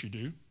him, yes, you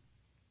do.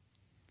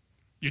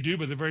 You do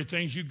by the very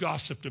things you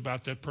gossiped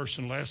about that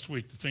person last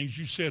week, the things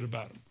you said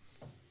about them,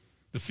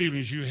 the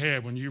feelings you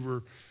had when you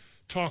were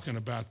talking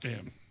about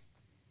them.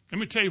 Let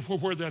me tell you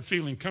where that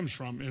feeling comes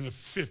from in the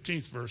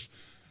 15th verse.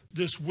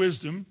 This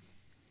wisdom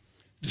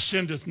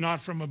descendeth not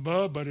from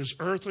above, but is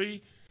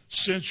earthly,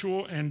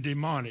 sensual, and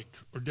demonic,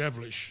 or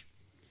devilish.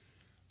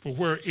 For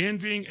where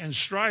envying and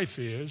strife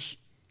is,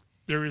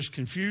 there is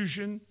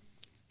confusion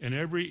and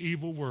every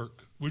evil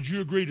work. Would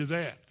you agree to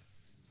that?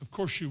 Of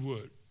course you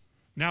would.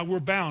 Now we're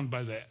bound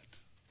by that.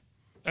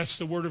 That's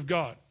the Word of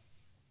God.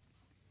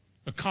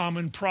 A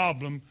common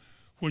problem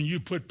when you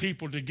put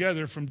people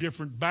together from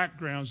different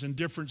backgrounds and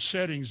different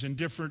settings and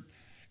different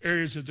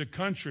areas of the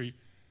country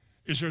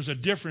is there's a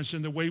difference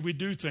in the way we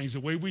do things, the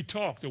way we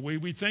talk, the way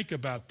we think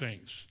about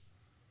things.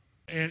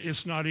 And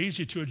it's not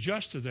easy to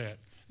adjust to that.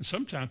 And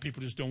sometimes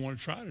people just don't want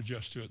to try to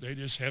adjust to it. They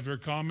just have their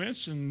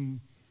comments and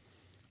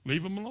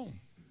leave them alone.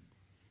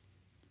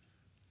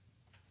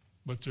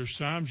 But there's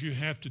times you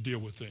have to deal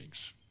with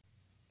things.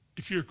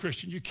 If you're a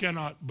Christian, you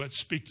cannot but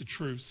speak the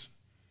truth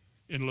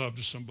in love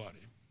to somebody.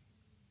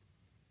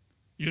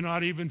 You're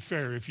not even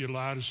fair if you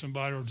lie to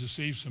somebody or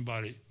deceive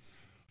somebody.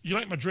 You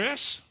like my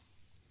dress?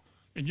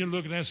 And you're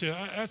looking at it and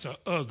say, that's an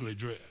ugly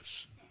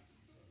dress.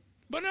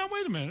 But now,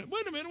 wait a minute.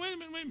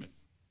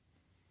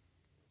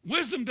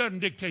 Wisdom doesn't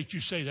dictate you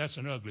say that's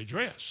an ugly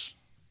dress.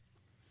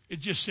 It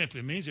just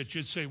simply means that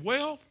you'd say,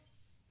 well,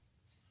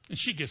 and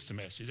she gets the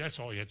message. That's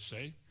all you have to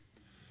say.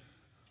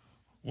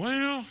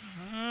 Well,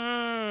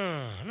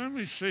 let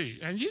me see.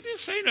 And you didn't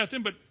say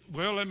nothing, but,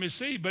 well, let me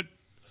see. But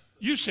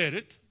you said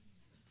it.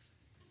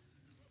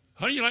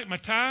 Honey, you like my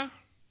tie?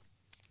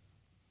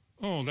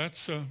 Oh,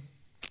 it's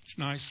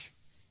nice.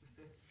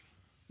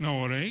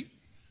 No, it ain't.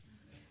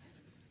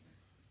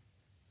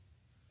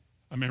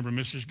 I remember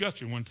Mrs.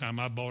 Guthrie one time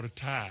I bought a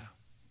tie.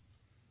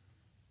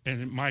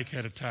 And Mike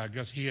had a tie.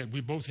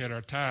 We both had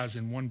our ties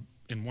in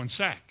one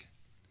sack.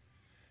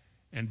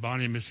 And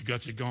Bonnie and Mrs.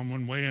 Guthrie had gone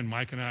one way, and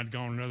Mike and I had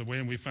gone another way,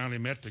 and we finally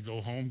met to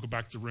go home, go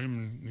back to the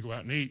room, and go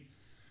out and eat.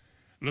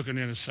 Looking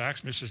in the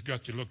sacks, Mrs.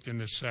 Guthrie looked in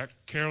the sack.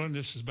 Carolyn,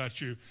 this is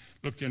about you.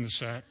 Looked in the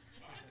sack.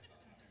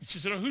 And she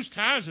said, oh, whose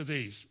ties are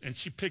these? And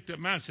she picked up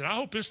mine and said, I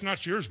hope it's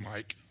not yours,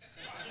 Mike.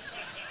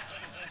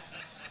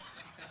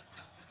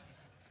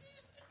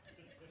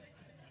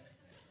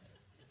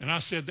 And I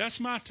said,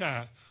 that's my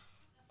tie.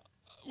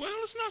 Well,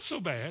 it's not so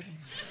bad.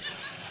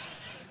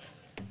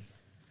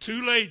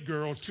 Too late,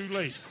 girl, too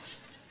late.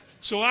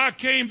 So I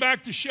came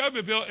back to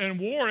Shelbyville and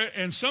wore it,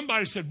 and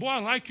somebody said, boy, I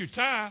like your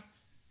tie.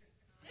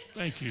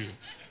 Thank you.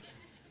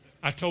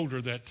 I told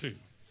her that too.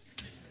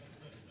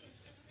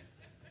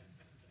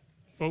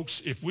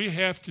 Folks, if we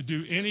have to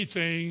do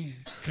anything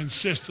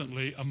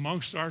consistently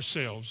amongst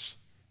ourselves,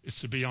 it's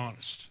to be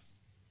honest.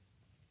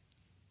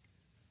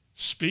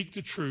 Speak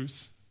the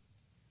truth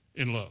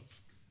in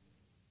love.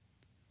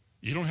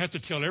 You don't have to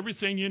tell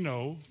everything you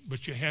know,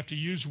 but you have to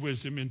use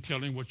wisdom in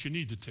telling what you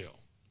need to tell.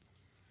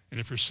 And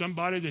if there's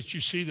somebody that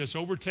you see that's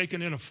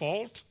overtaken in a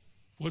fault,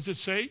 what does it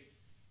say?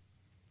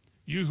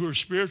 You who are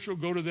spiritual,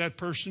 go to that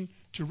person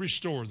to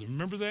restore them.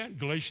 Remember that?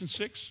 Galatians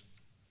 6?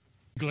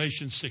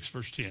 Galatians 6,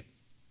 verse 10.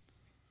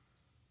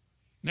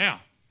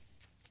 Now,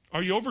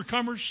 are you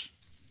overcomers?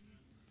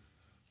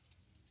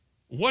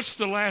 What's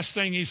the last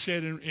thing he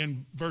said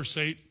in verse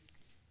 8?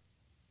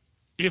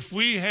 If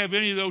we have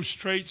any of those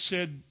traits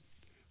said,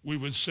 we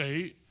would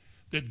say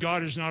that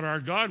God is not our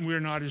God and we're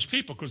not his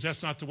people, because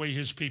that's not the way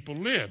his people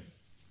live.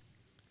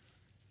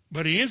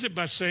 But he ends it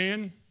by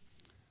saying,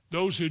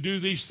 those who do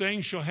these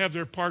things shall have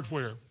their part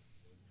where?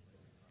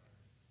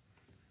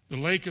 The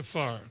lake of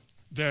fire.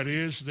 That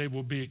is, they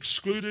will be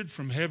excluded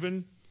from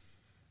heaven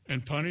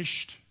and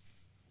punished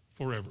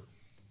forever.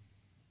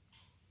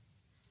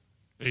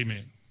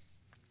 Amen.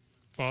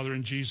 Father,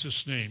 in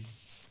Jesus' name,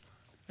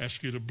 I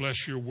ask you to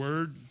bless your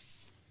word,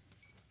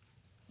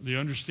 the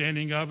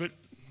understanding of it,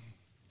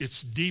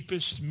 its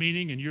deepest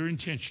meaning and your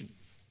intention,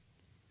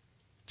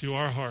 to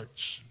our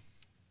hearts.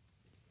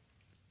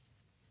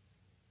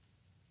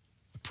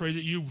 I pray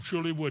that you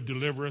truly would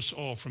deliver us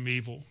all from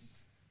evil,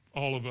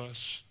 all of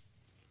us.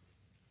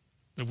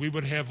 That we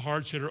would have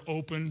hearts that are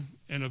open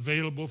and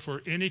available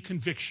for any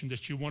conviction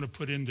that you want to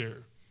put in there.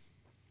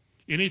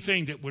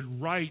 Anything that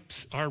would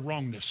right our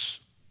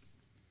wrongness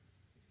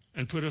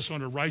and put us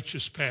on a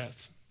righteous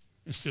path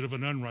instead of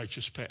an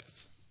unrighteous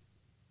path.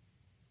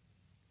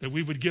 That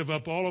we would give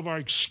up all of our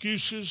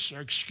excuses,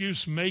 our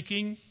excuse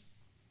making,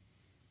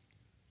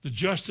 the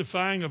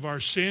justifying of our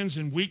sins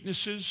and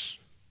weaknesses.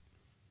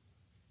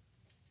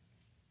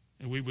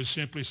 And we would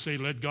simply say,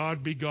 let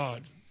God be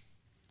God,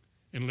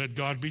 and let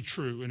God be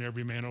true, and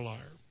every man a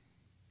liar.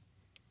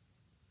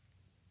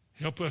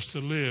 Help us to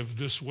live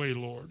this way,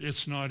 Lord.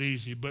 It's not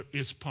easy, but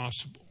it's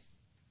possible.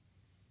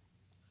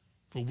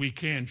 For we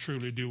can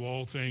truly do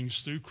all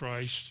things through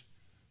Christ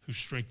who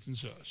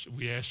strengthens us.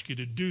 We ask you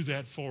to do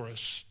that for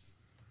us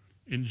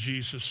in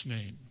Jesus'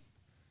 name.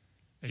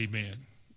 Amen.